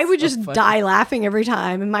hilarious. So Yes. I would just die laughing every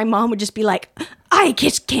time. And my mom would just be like, I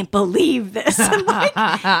just can't believe this. And, like,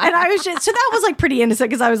 and I was just, so that was like pretty innocent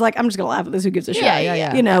because I was like, I'm just gonna laugh at this. Who gives a shit?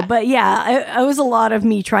 Yeah. You know, but yeah, it was a lot of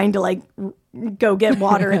me trying to like go get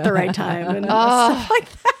water at the right time and stuff like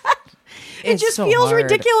that. It It's just so feels hard.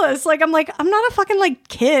 ridiculous. Like I'm not a fucking like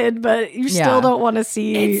kid, but you Yeah. still don't want to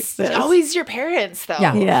see it's this. always your parents though.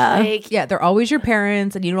 Yeah. Yeah. Like, Yeah, they're always your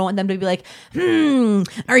parents, and you don't want them to be like,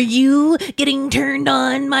 Are you getting turned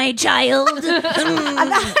on, my child? I'm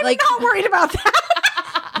like- not worried about that.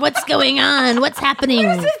 What's going on? What's happening?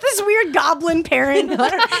 This weird goblin parent. well,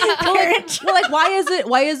 like, why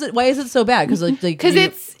is it so bad? Because because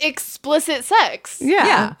it's explicit sex.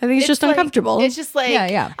 Yeah. I think it's just like- uncomfortable. It's just like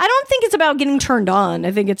yeah. I don't think it's about getting turned on.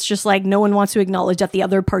 I think it's just like no one wants to acknowledge that the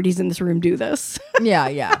other parties in this room do this.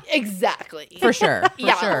 Yeah, exactly. for sure, for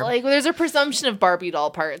Yeah, sure. like there's a presumption of Barbie doll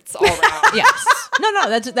parts all around. Yes. No,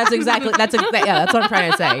 that's exactly that's what I'm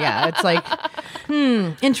trying to say. Yeah, it's like,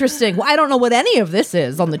 interesting. Well, I don't know what any of this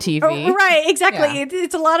is on the TV. Oh, right, exactly. Yeah.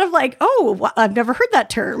 It's a lot of like, I've never heard that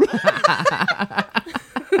term.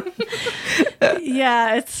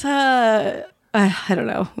 Yeah, it's I don't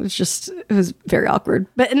know. It was very awkward.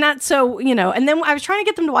 But and that's so, you know, and then I was trying to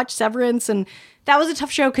get them to watch Severance, and that was a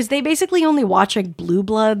tough show because they basically only watch like Blue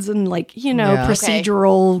Bloods and like, you know, Yeah.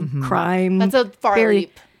 procedural crime. That's a far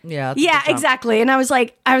leap. Yeah. that's a Yeah, good jump. exactly. And I was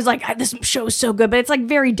like, this show is so good, but it's like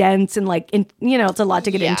very dense and like, it's a lot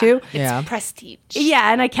to get into. Yeah. It's prestige.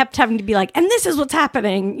 Yeah, and I kept having to be like, and this is what's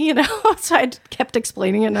happening, So I kept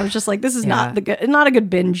explaining it, and I was just like, this is not a good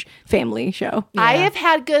binge family show. I have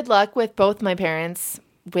had good luck with both my parents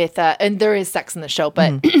with, and there is sex in the show,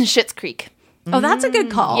 but Schitt's Creek. Oh, that's a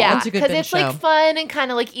good call. Yeah, That's a good because binge it's like show. fun and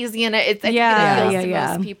kind of like easy, and I think Yeah, it appeals yeah, to yeah.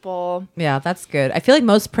 most people. Yeah, that's good. I feel like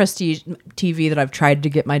most prestige TV that I've tried to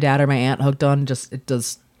get my dad or my aunt hooked on,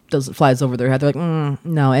 it flies over their head. They're like,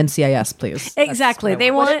 no, NCIS, please. Exactly.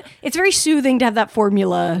 That's what I want. It's very soothing to have that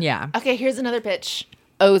formula. Yeah. Okay, here's another pitch.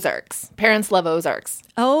 Ozarks. Parents love Ozarks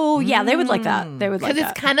Oh, yeah, they would like that. They would like because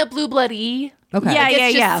that. it's kind of blue bloody. Okay. Yeah,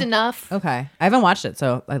 It's just enough. Okay. I haven't watched it,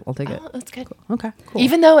 so I'll take it. Oh, that's good. Okay. Cool.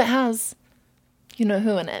 Even though it has, you know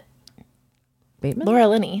who in it? Bateman? Laura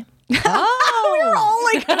Linney. we were all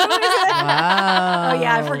like, Wow. oh,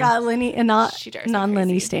 yeah, I forgot Lenny and not She drives me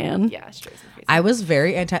non-Lenny crazy. Stan. Yeah, she drives me crazy. I was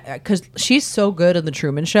very anti because she's so good in the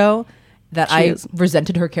Truman Show that I is.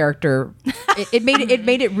 resented her character. It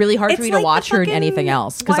made it really hard for me to like watch the her in fucking anything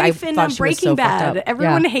else because I wife in, thought she was Breaking so Bad. fucked up.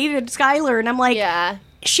 Everyone Yeah. hated Skylar, and I'm like, Yeah.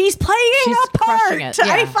 she's playing She's a part. crushing it,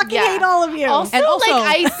 I yeah. fucking Yeah. hate all of you. Also, And also-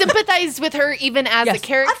 like, I sympathized with her even as a Yes.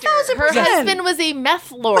 character. 1,000%. Her husband was a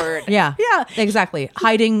meth lord. Yeah, Yeah. exactly.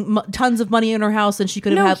 Hiding tons of money in her house, and she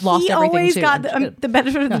could have had lost he everything always too. got And she the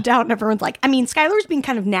benefit of the doubt, and everyone's like, I mean, Skylar's being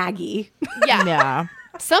kind of naggy. Yeah. yeah,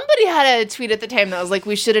 Somebody had a tweet at the time that was like,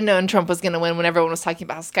 we should have known Trump was going to win when everyone was talking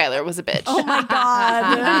about how Skylar was a bitch. Oh my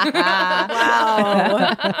god!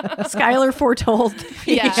 Wow, Skylar foretold.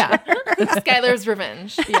 yeah. Skylar's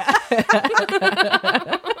revenge. Yeah.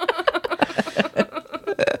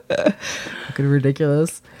 fucking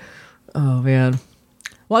ridiculous. Oh man.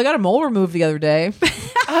 Well, I got a mole removed the other day.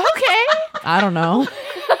 Okay. I don't know.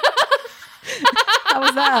 How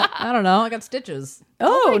was that? I don't know. I got stitches.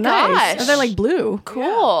 Oh, my nice. gosh. Are they like blue?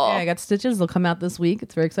 Cool. Yeah, I got stitches. They'll come out this week.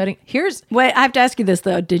 It's very exciting. Here's Wait, I have to ask you this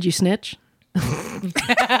though. Did you snitch?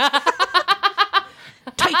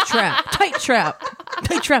 tight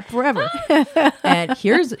trap forever. And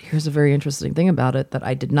here's a very interesting thing about it that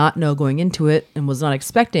I did not know going into it and was not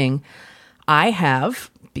expecting. I have,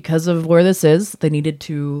 because of where this is, they needed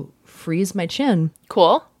to freeze my chin,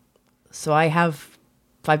 Cool. so I have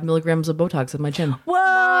 5 milligrams of Botox in my chin.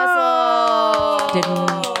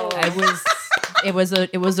 It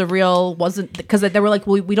was a real, wasn't, because they were like,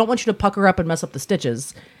 well, we don't want you to pucker up and mess up the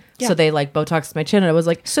stitches. So they like Botoxed my chin, and I was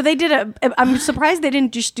like, So they did I'm surprised they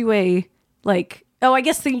didn't just do a like. Oh, I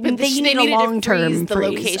guess they they needed needed a to long-term freeze the freeze.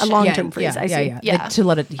 location. A long-term freeze. yeah, I see. yeah. Like, to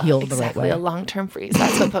let it heal the Exactly. right A way. long-term freeze.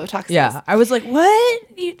 That's what Botox is. Yeah, I was like, what?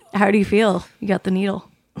 How do you feel? You got the needle.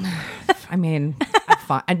 I mean, I'm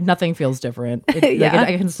fine. Nothing feels different. Like, Yeah.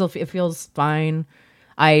 I can still. It feels fine.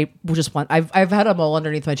 I just want. I've had a mole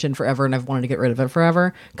underneath my chin forever, and I've wanted to get rid of it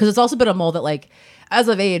forever because it's also been a mole that, like, as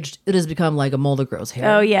I've aged, it has become like a mole that grows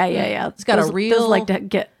hair. Oh yeah. It's got a those real- like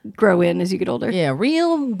to grow in as you get older. Yeah,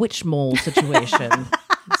 real witch mole situation.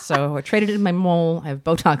 So I traded in my mole. I have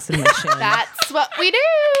Botox in my chin. That's what we do.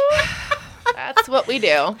 That's what we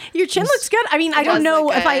do. Your chin looks good. I mean, I don't does know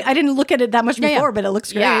look if good. I didn't look at it that much yeah. before, but it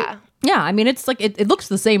looks great. Yeah. Yeah, I mean, it's like it looks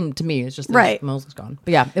the same to me. It's just the Right. mole's gone.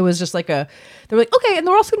 But yeah, it was just like they were like, okay, and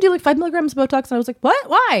we're also gonna do like 5 milligrams of Botox, and I was like, what?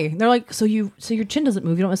 Why? And they're like, so your chin doesn't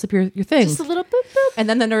move. You don't mess up your things. Just a little boop boop. And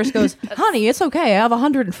then the nurse goes, honey, it's okay. I have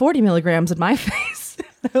 140 milligrams in my face.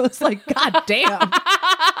 I was like, God damn.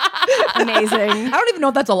 Amazing. I don't even know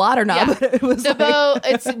if that's a lot or not, Yeah. but it was The bow,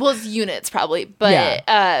 it's units probably, but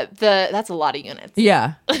that's a lot of units.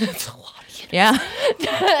 yeah. That's a lot of units. Yeah.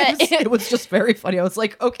 It was just very funny. I was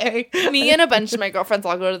like, okay. Me and a bunch of my girlfriends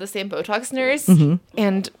all go to the same Botox nurse,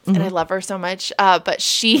 and I love her so much. But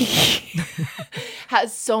she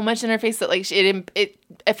has so much in her face that like it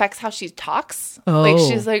affects how she talks. Like Oh.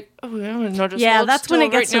 she's like, oh, no, just Yeah, hold that's when still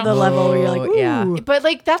it gets right to the now. level where you're like, Oh, yeah. ooh. But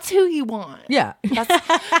like that's who you want. Yeah.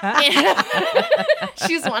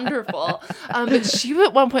 She's wonderful. But she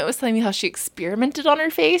at one point was telling me how she experimented on her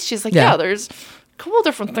face. She's like, Yeah. yeah there's a couple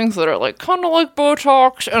different things that are like kind of like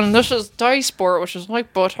Botox, and this is Dysport, which is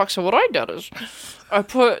like Botox. So what I did is I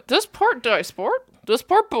put this part Dysport, this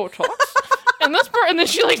part Botox, and this part, and then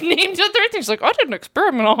she like named it three things. She's like, I did an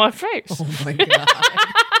experiment on my face. Oh my God.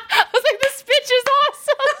 I was like, this bitch is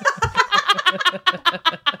awesome.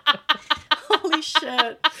 Holy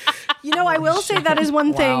shit. You know, I will say that is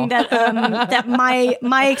one thing that that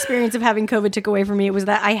my experience of having COVID took away from me was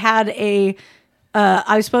that I had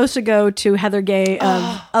I was supposed to go to Heather Gay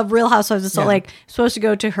of Real Housewives of Salt Lake, supposed to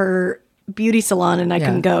go to her beauty salon, and I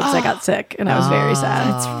couldn't go because I got sick, and I was very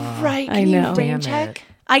sad. That's right. I Can you know. brain Damn check?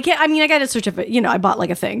 I got a certificate. I bought like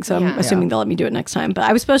a thing, so I'm assuming they'll let me do it next time. But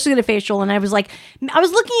I was supposed to get a facial, and I was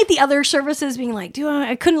looking at the other services, being like,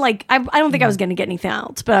 I couldn't I don't think I was going to get anything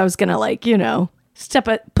else, but I was going to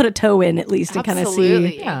put a toe in at least and kind of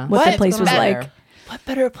see what the place was like. What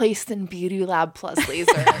better place than Beauty Lab Plus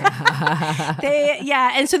Laser?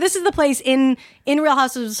 And so this is the place in Real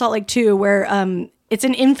Housewives of Salt Lake 2 where it's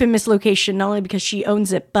an infamous location, not only because she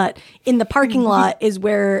owns it, but in the parking lot is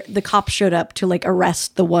where the cops showed up to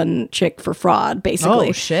arrest the one chick for fraud, basically.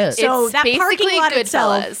 Oh, shit. So It's that parking basically lot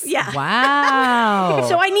itself. Goodfellas. Yeah. Wow.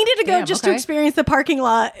 So I needed to go to experience the parking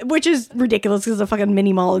lot, which is ridiculous because it's a fucking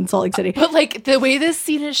mini mall in Salt Lake City. But the way this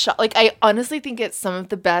scene is shot, I honestly think it's some of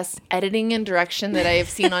the best editing and direction that I have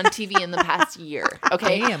seen on TV in the past year.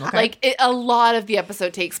 Okay, Damn, okay. A lot of the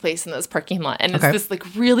episode takes place in this parking lot, and it's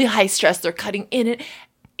this really high stress. They're cutting in it.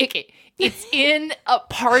 Okay, it's in a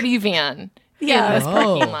party van. Yeah. In this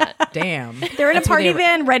parking lot. Damn. They're in a party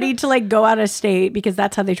van ready to go out of state because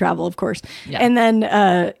that's how they travel, of course. Yeah. And then,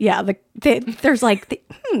 there's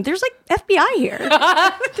FBI here.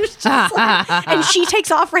 There's just and she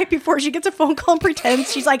takes off right before she gets a phone call and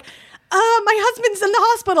pretends she's like, my husband's in the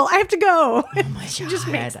hospital. I have to go. She just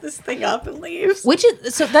makes this thing up and leaves.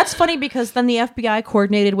 So that's funny because then the FBI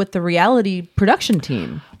coordinated with the reality production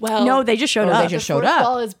team. Well, No, they just showed up. They just showed fourth up.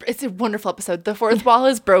 wall it's a wonderful episode. The fourth wall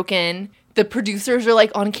is broken. The producers are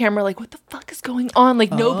on camera, what the fuck is going on?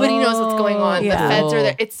 Nobody knows what's going on. Yeah. The feds are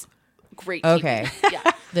there. It's great. TV. Okay.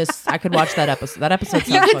 Yeah. I could watch that episode. That episode.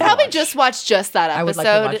 You could probably just watch just that episode. I would like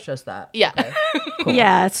to watch just that. Yeah. Okay. Cool.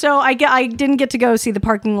 Yeah, so I didn't get to go see the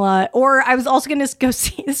parking lot, or I was also going to go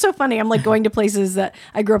see. It's so funny. I'm going to places that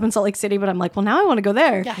I grew up in Salt Lake City, but I'm like, well, now I want to go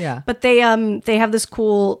there. Yeah. But they have this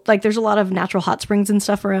cool there's a lot of natural hot springs and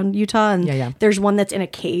stuff around Utah, and there's one that's in a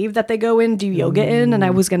cave that they go in, do yoga in, and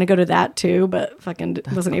I was going to go to that too, but fucking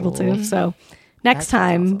wasn't able to. So next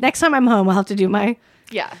time I'm home, I'll have to do my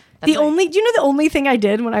Yeah. the only thing I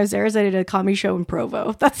did when I was there is I did a comedy show in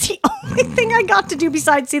Provo. That's the only thing I got to do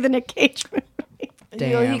besides see the Nick Cage movie.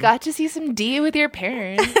 Damn. You got to see some D with your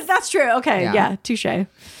parents. That's true. Okay. Yeah. Yeah. Touche.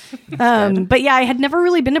 But yeah, I had never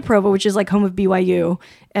really been to Provo, which is home of BYU.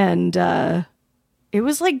 And it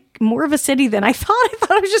was more of a city than I thought. I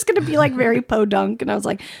thought it was just going to be very podunk. And I was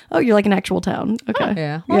like, oh, you're an actual town. Okay.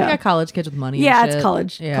 Yeah. Well, you got college kids with money. and Yeah, shit. it's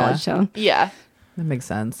college town. Yeah. That makes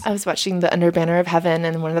sense. I was watching The Under Banner of Heaven,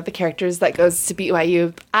 and one of the characters that goes to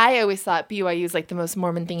BYU, I always thought BYU is the most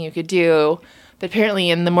Mormon thing you could do. But apparently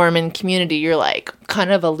in the Mormon community, you're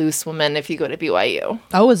kind of a loose woman if you go to BYU.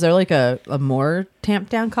 Oh, is there a more tamped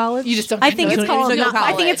down college? You just don't. I think it's called. You don't go to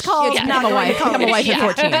I think it's called. college. Not Become a going to wife. college. Become a wife at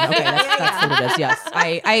 14. Okay, that's what it is. Yes,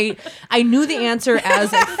 I knew the answer as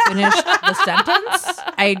I finished the sentence.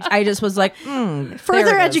 I just was like, Further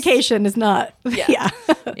there it is. education is not. Yeah.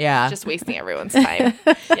 Yeah, Just wasting everyone's time.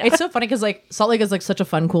 It's so funny because Salt Lake is such a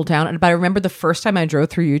fun, cool town. But I remember the first time I drove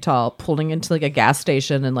through Utah, pulling into a gas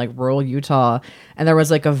station in rural Utah, and there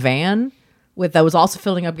was a van that was also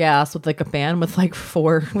filling up gas with a van with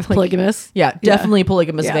four Polygamous. Yeah, definitely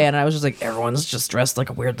polygamous Yeah. van. And I was just everyone's just dressed like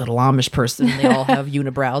a weird little Amish person. They all have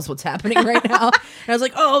unibrows. What's happening right now? And I was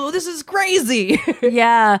like, oh, this is crazy.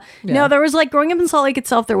 Yeah. No, there was growing up in Salt Lake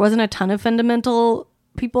itself, there wasn't a ton of fundamental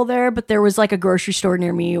people there, but there was a grocery store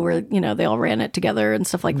near me where, they all ran it together and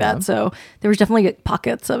stuff like that. So there was definitely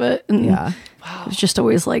pockets of it. And Yeah. it was just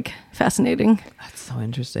always fascinating. That's so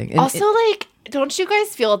interesting. And Also, don't you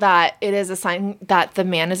guys feel that it is a sign that the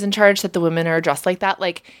man is in charge, that the women are dressed like that?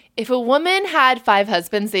 If a woman had 5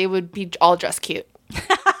 husbands, they would be all dressed cute.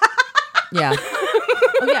 yeah.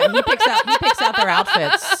 Oh yeah, he picks out their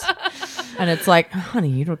outfits. And it's honey,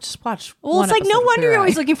 you don't just watch. Well, one it's no episode of wonder Queer you're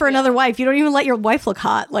always Eye. looking for another wife. You don't even let your wife look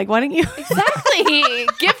hot. Why don't you? Exactly.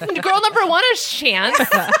 Give girl number 1 a chance.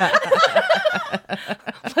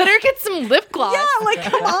 Let her get some lip gloss. Yeah,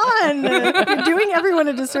 come on. You're doing everyone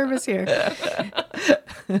a disservice here.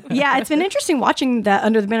 Yeah, it's been interesting watching that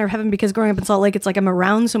Under the Banner of Heaven because growing up in Salt Lake, it's I'm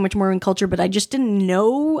around so much Mormon culture, but I just didn't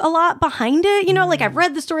know a lot behind it. I've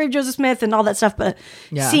read the story of Joseph Smith and all that stuff, but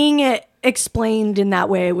seeing it explained in that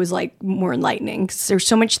way was more enlightening because there's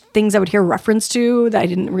so much things I would hear reference to that I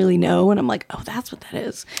didn't really know. And I'm like, oh, that's what that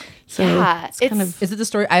is. So Yeah, it's kind of. Is it the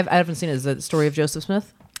story? I haven't seen it. Is it the story of Joseph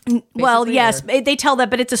Smith? Well, basically, yes, or- they tell that,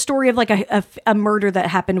 but it's a story of a murder that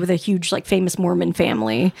happened with a huge famous Mormon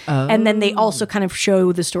family, and then they also kind of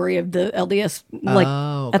show the story of the LDS at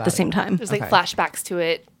got the it. same time. There's flashbacks to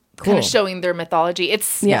it, kind of showing their mythology.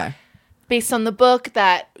 It's Yeah. based on the book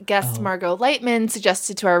that guest Margot Lightman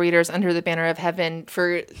suggested to our readers, Under the Banner of Heaven,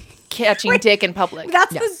 for catching dick in public.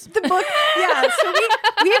 That's the book. Yeah. So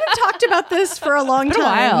we haven't talked about this for a long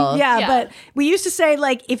time. while. Yeah, but we used to say,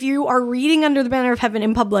 like, if you are reading Under the Banner of Heaven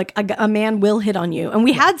in public, a man will hit on you. And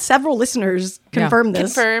we had several listeners confirm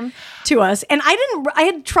this to us. And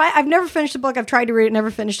I've never finished the book. I've tried to read it,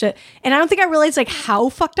 never finished it. And I don't think I realized like how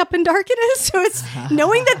fucked up and dark it is. So it's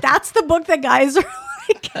knowing that that's the book that guys are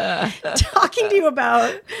like talking to you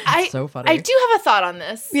about. So funny. I do have a thought on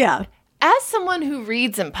this. Yeah. As someone who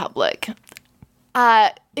reads in public,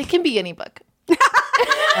 it can be any book. Right.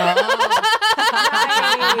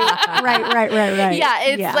 Yeah,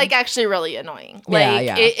 it's like actually really annoying. Like,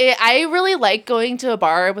 I really like going to a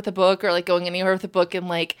bar with a book or like going anywhere with a book and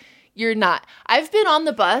like, you're not. I've been on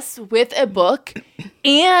the bus with a book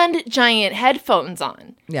and giant headphones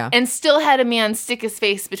on. Yeah. And still had a man stick his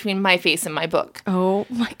face between my face and my book. Oh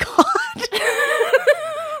my God.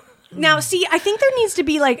 Now, see, I think there needs to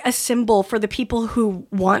be like a symbol for the people who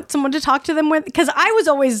want someone to talk to them with. Because I was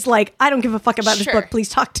always like, I don't give a fuck about this book. Please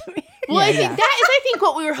talk to me. Well, I think that is,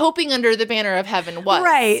 what we were hoping Under the Banner of Heaven was.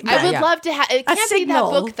 Right. I would love to have. It can't be that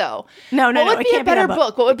book, though. No, What would be a better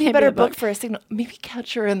book? What would be a better book book for a signal? Maybe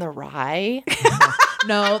Catcher in the Rye.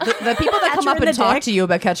 No, the people that come up and talk to you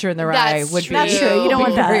about Catcher in the Rye would be. That's true. You don't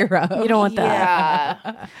want that. very rough. You don't want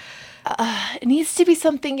that. Yeah. It needs to be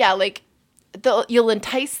something, like you'll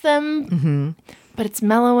entice them, but it's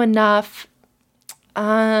mellow enough.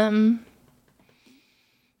 I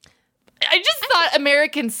just thought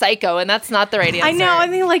American Psycho, and that's not the right answer. I know. I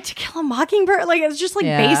think like To Kill a Mockingbird, like it's just like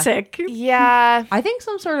basic. Yeah. I think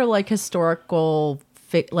some sort of like historical,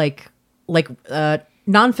 nonfiction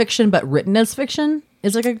but written as fiction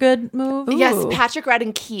is like a good move. Yes, Patrick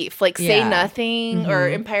Radden Keefe, like Say Nothing or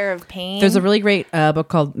Empire of Pain. There's a really great book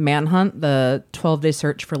called Manhunt, the 12-Day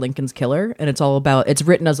Search for Lincoln's Killer. And it's all about, it's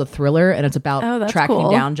written as a thriller and it's about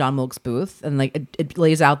tracking down John Wilkes Booth. And like it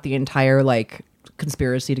lays out the entire like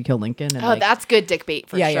conspiracy to kill Lincoln. And, that's good dick bait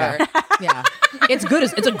for sure. Yeah. It's good.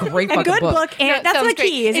 It's a great fucking good book. And that's the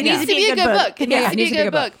key. It needs to be a good book. It needs to be a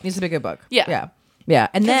good book. Needs to be a good book. Yeah. Yeah.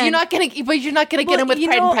 And then you're not gonna get him with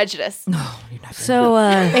Pride and Prejudice. No, you're not. So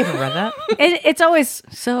I haven't read that. It's always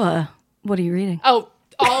what are you reading? Oh,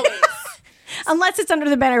 always. Unless it's Under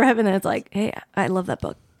the Banner of Heaven, and it's like, hey, I love that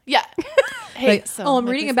book. Yeah. Hey, I'm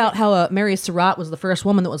reading about how Mary Surratt was the first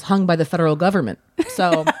woman that was hung by the federal government.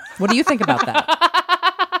 So, what do you think about that?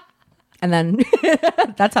 And then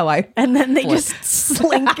that's how I. And then they just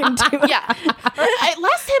slink into it. Yeah.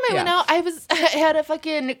 Last time I went out, I had a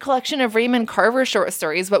fucking collection of Raymond Carver short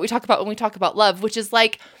stories. What we talk about when we talk about love, which is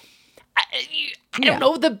like. I don't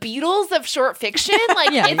know, the Beatles of short fiction. Like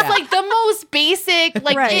it's like the most basic.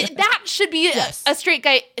 Like that should be a straight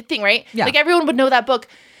guy thing, right? Yeah. Like everyone would know that book.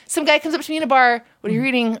 Some guy comes up to me in a bar. What are you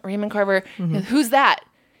reading? Raymond Carver. Who's that?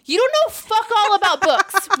 You don't know fuck all about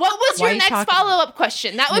books. What was your next follow-up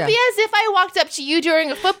question? That would be as if I walked up to you during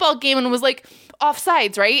a football game and was like,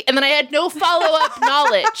 offsides, right? And then I had no follow-up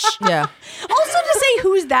knowledge. Yeah. Also, to say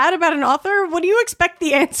who's that about an author, what do you expect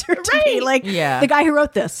the answer to be? Like, the guy who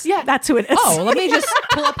wrote this. Yeah. That's who it is. Oh, let me just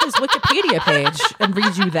pull up his Wikipedia page and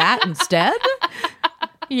read you that instead.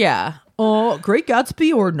 Yeah. Oh, Great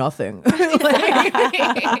Gatsby or nothing.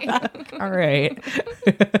 All right.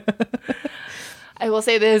 I will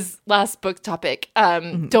say this last book topic.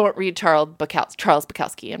 Don't read Charles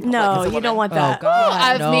Bukowski in public. No, you don't want that. Oh, God,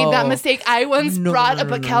 I've made that mistake. I once brought a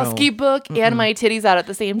Bukowski book and my titties out at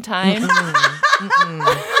the same time.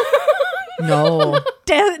 No.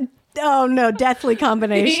 Deathly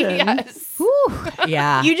combination. Yes.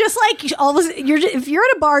 Yeah. You just like if you're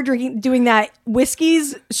at a bar doing that,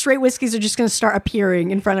 straight whiskeys are just going to start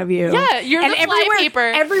appearing in front of you. Yeah, you're the fly paper.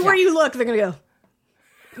 Everywhere you look, they're going to go.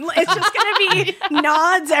 It's just going to be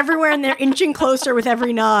nods everywhere, and they're inching closer with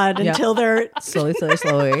every nod until they're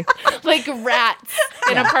slowly. Like rats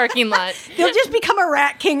in a parking lot. They'll just become a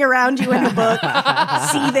rat king around you in the book,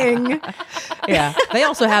 seething. Yeah. They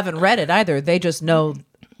also haven't read it either. They just know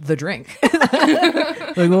the drink.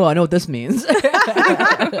 Like, oh, I know what this means.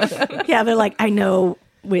 Yeah, they're like, I know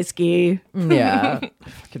whiskey. Yeah.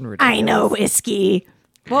 I know whiskey.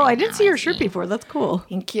 Well, I did see your shirt before. That's cool.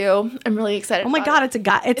 Thank you. I'm really excited. Oh my God, it's a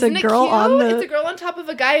guy. Isn't a girl it on the. It's a girl on top of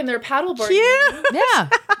a guy and they're paddleboarding. Cute. Yeah,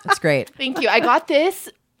 that's great. Thank you. I got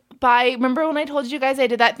this remember when I told you guys I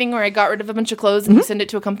did that thing where I got rid of a bunch of clothes and you send it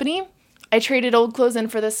to a company? I traded old clothes in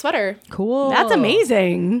for this sweater. Cool. That's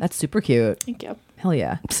amazing. That's super cute. Thank you. Hell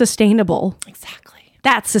yeah. Sustainable. Exactly.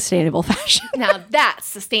 That's sustainable fashion. Now that's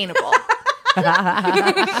sustainable.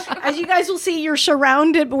 As you guys will see, you're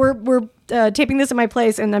surrounded. We're taping this at my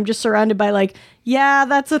place, and I'm just surrounded by like, yeah,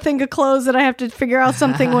 that's a thing of clothes that I have to figure out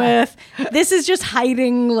something with. This is just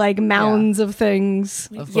hiding like mounds of things.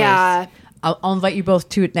 Yeah. I'll invite you both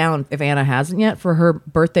to it now if Anna hasn't yet. For her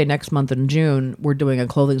birthday next month in June, we're doing a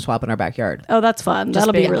clothing swap in our backyard. Oh, that's fun.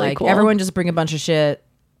 That'll be being really like, cool. Everyone just bring a bunch of shit.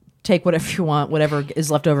 Take whatever you want. Whatever is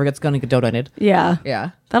left over gets going to get donated. Yeah.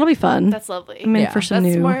 Yeah. That'll be fun. That's lovely. I'm in Yeah. for some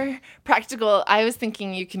That's new. more practical. I was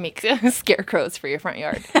thinking you can make scarecrows for your front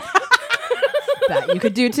yard. That you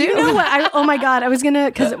could do too. You know what? Oh my God. I was going to,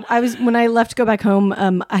 because when I left to go back home,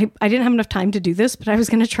 I didn't have enough time to do this, but I was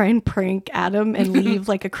going to try and prank Adam and leave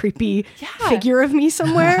like a creepy figure of me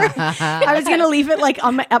somewhere. I was going to leave it like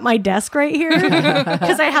at my desk right here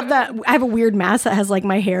because I have a weird mask that has like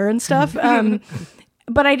my hair and stuff.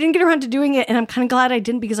 But I didn't get around to doing it, and I'm kind of glad I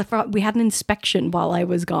didn't because I thought we had an inspection while I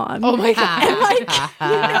was gone. Oh my God. And like,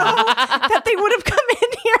 that they would have come in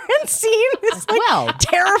here and seen this like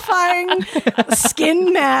terrifying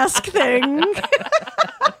skin mask thing.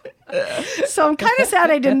 So I'm kind of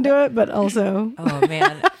sad I didn't do it, but also. Oh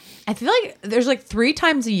man. I feel like there's like 3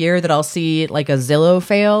 times a year that I'll see like a Zillow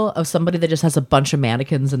fail of somebody that just has a bunch of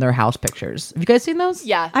mannequins in their house pictures. Have you guys seen those?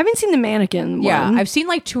 Yeah. I haven't seen the mannequin Yeah, one. I've seen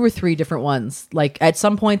like 2 or 3 different ones. Like at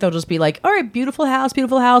some point they'll just be like, all right, beautiful house,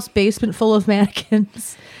 basement full of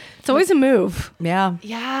mannequins. It's always a move. Yeah,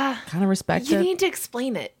 Yeah. kind of respect You it. need to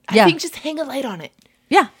explain it. Yeah. I think just hang a light on it.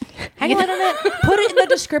 Yeah, hang a light on it. Put it in the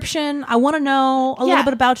description. I want to know a little Yeah.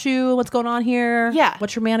 bit about you. What's going on here? Yeah.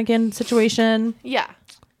 What's your mannequin situation? Yeah.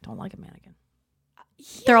 Don't like a mannequin.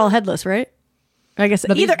 They're all headless, right? I guess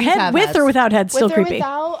No, these either head have with heads. or without head, still With or creepy.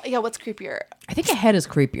 without? Yeah, what's creepier? I think a head is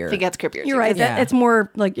creepier. I think that's creepier. You're too, right. 'cause- Yeah. It's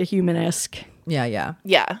more like a human-esque. Yeah.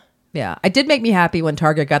 Yeah. It did make me happy when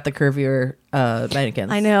Target got the curvier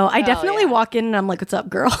mannequins. I know. I definitely yeah. walk in and I'm like, what's up,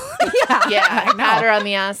 girl? Yeah. Pat her on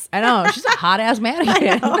the ass. I know. She's a hot ass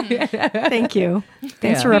mannequin. Thank you.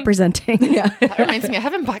 Thanks Yeah. for representing. That reminds me, I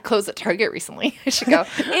haven't bought clothes at Target recently. I should go.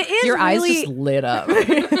 It is Your eyes really, just lit up.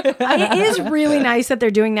 it is really nice that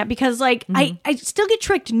they're doing that because like I still get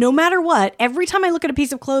tricked no matter what. Every time I look at a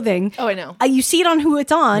piece of clothing, Oh, I know. you see it on who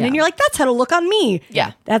it's on Yeah. and you're like, that's how it'll look on me.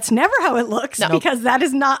 Yeah. That's never how it looks because that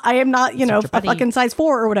is not, I am not, a buddy. fucking size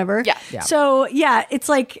 4 or whatever. Yeah. Yeah. So yeah, it's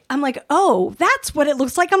like, I'm like, oh, that's what it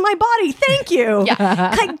looks like on my body. Thank you. Yeah.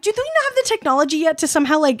 Like, do they not have the technology yet to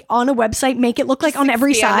somehow like on a website make it look like on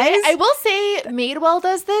every Expand size? it. I will say Madewell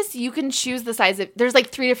does this. You can choose the size of, there's like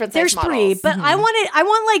 3 different size There's models. 3, but I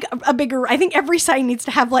want like a bigger. I think every site needs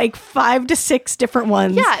to have like 5 to 6 different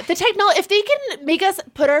ones. Yeah, the technology, if they can make us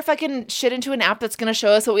put our fucking shit into an app that's going to show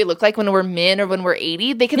us what we look like when we're min or when we're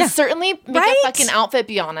 80, they can certainly make Right? a fucking outfit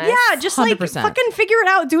be honest. Yeah, just like 100%. fucking figure it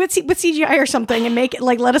out. Do it with CGI or something, and make it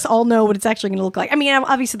like let us all know what it's actually going to look like. I mean,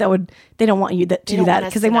 obviously they don't want you to do don't that want us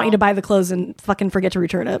because to they want you know. to buy the clothes and fucking forget to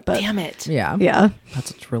return it. But Damn it. Yeah. yeah,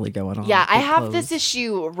 That's what's really going on. Yeah, I with have clothes. this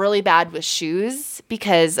issue really bad with shoes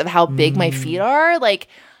because of how big my feet are. Like,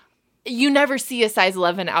 you never see a size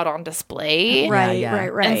 11 out on display. right, yeah.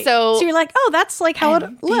 right. And so- you're like, oh, that's like how it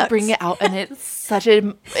And looks. they bring it out and it's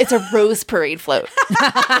it's a rose parade float.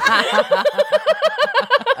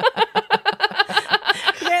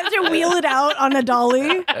 They have to wheel it out on a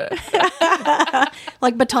dolly,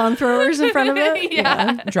 like baton throwers in front of it.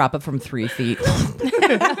 Yeah. Drop it from 3 feet.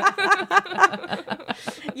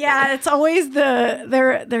 Yeah, it's always they're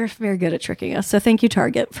very good at tricking us. So thank you,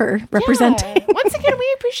 Target, for representing. Yeah. Once again,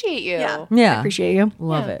 we appreciate you. Yeah. Yeah. I appreciate you.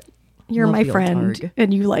 Love it. You're Love my you, friend, Targ.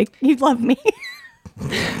 and you love me.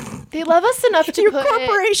 They love us enough to Your put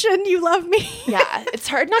corporation, you love me. Yeah, it's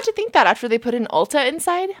hard not to think that after they put an Ulta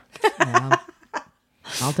inside.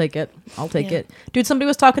 I'll take it. Dude, somebody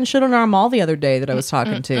was talking shit on our mall the other day that I was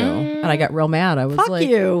talking to, and I got real mad. I was Fuck like,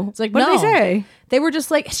 you. It's like, What no. did they say? They were just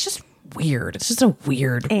like, it's just weird. It's just a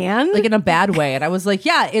weird. And? like in a bad way. And I was like,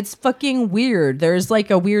 yeah, it's fucking weird. There's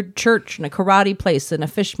like a weird church and a karate place and a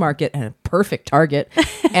fish market and a perfect Target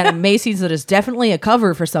and a Macy's that is definitely a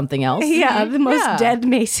cover for something else. Yeah, the most Yeah. dead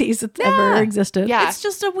Macy's that's ever existed. Yeah. It's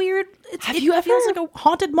just a weird. Have it you ever- feels like a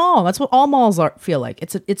haunted mall? That's what all malls feel like.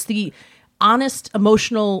 It's the honest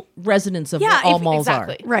emotional resonance of Yeah, what all if- malls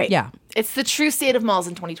exactly. are. Right. Yeah. It's the true state of malls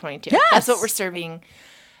in 2022. Yes. That's what we're serving.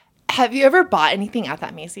 Have you ever bought anything at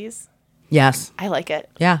that Macy's? Yes. I like it.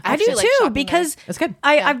 Yeah. I do actually like too shopping because That's good.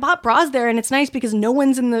 I bought bras there and it's nice because no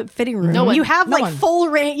one's in the fitting room. No one. You have No like one. full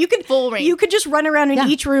range. You could Full range. You could just run around in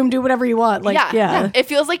each room, do whatever you want. Like there. yeah. It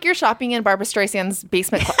feels like you're shopping in Barbara Streisand's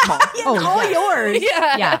basement mall. It's all yours.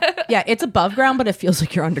 Yeah. It's above ground, but it feels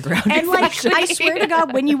like you're underground. And like, I swear to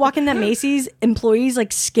God, when you walk in that Macy's, employees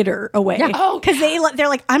like skitter away. Yeah. Oh, because they're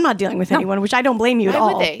like, I'm not dealing with anyone, which I don't blame you at Why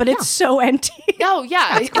would all. they? But it's so empty. Oh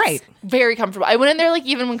yeah, That's great. Very comfortable. I went in there like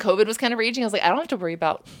even when COVID was kind of raging. I was like, I don't have to worry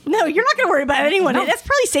about No, you're not going to worry about anyone. That's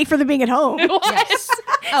probably safer than being at home. what.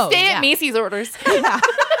 Oh, Stay yeah. at Macy's orders.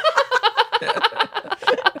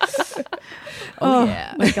 Oh,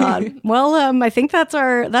 yeah. My God. Well, I think that's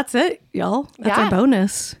it, y'all. That's our Yeah.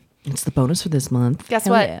 bonus. It's the bonus for this month. Guess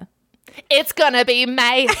Hell what? yeah. It's gonna be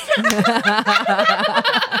May.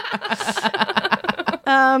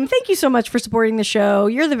 Thank you so much for supporting the show.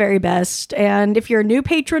 You're the very best. And if you're a new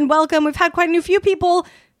patron, welcome. We've had quite a few people.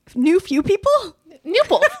 Few people?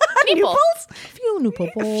 Newport. Newport. Few new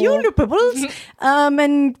people. Few new people.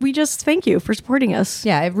 And we just thank you for supporting us.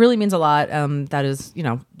 Yeah, it really means a lot. That is,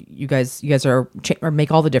 you guys are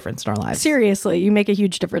make all the difference in our lives. Seriously, you make a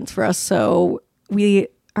huge difference for us. So we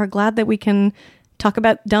are glad that we can talk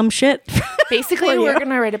about dumb shit. Basically, we're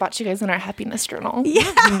gonna write about you guys in our happiness journal.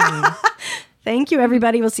 Thank you,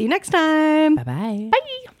 everybody. We'll see you next time. Bye-bye.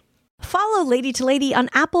 Follow Lady to Lady on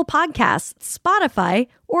Apple Podcasts, Spotify,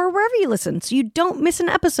 or wherever you listen so you don't miss an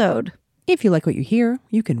episode. If you like what you hear,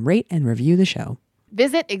 you can rate and review the show.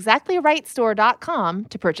 Visit exactlyrightstore.com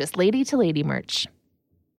to purchase Lady to Lady merch.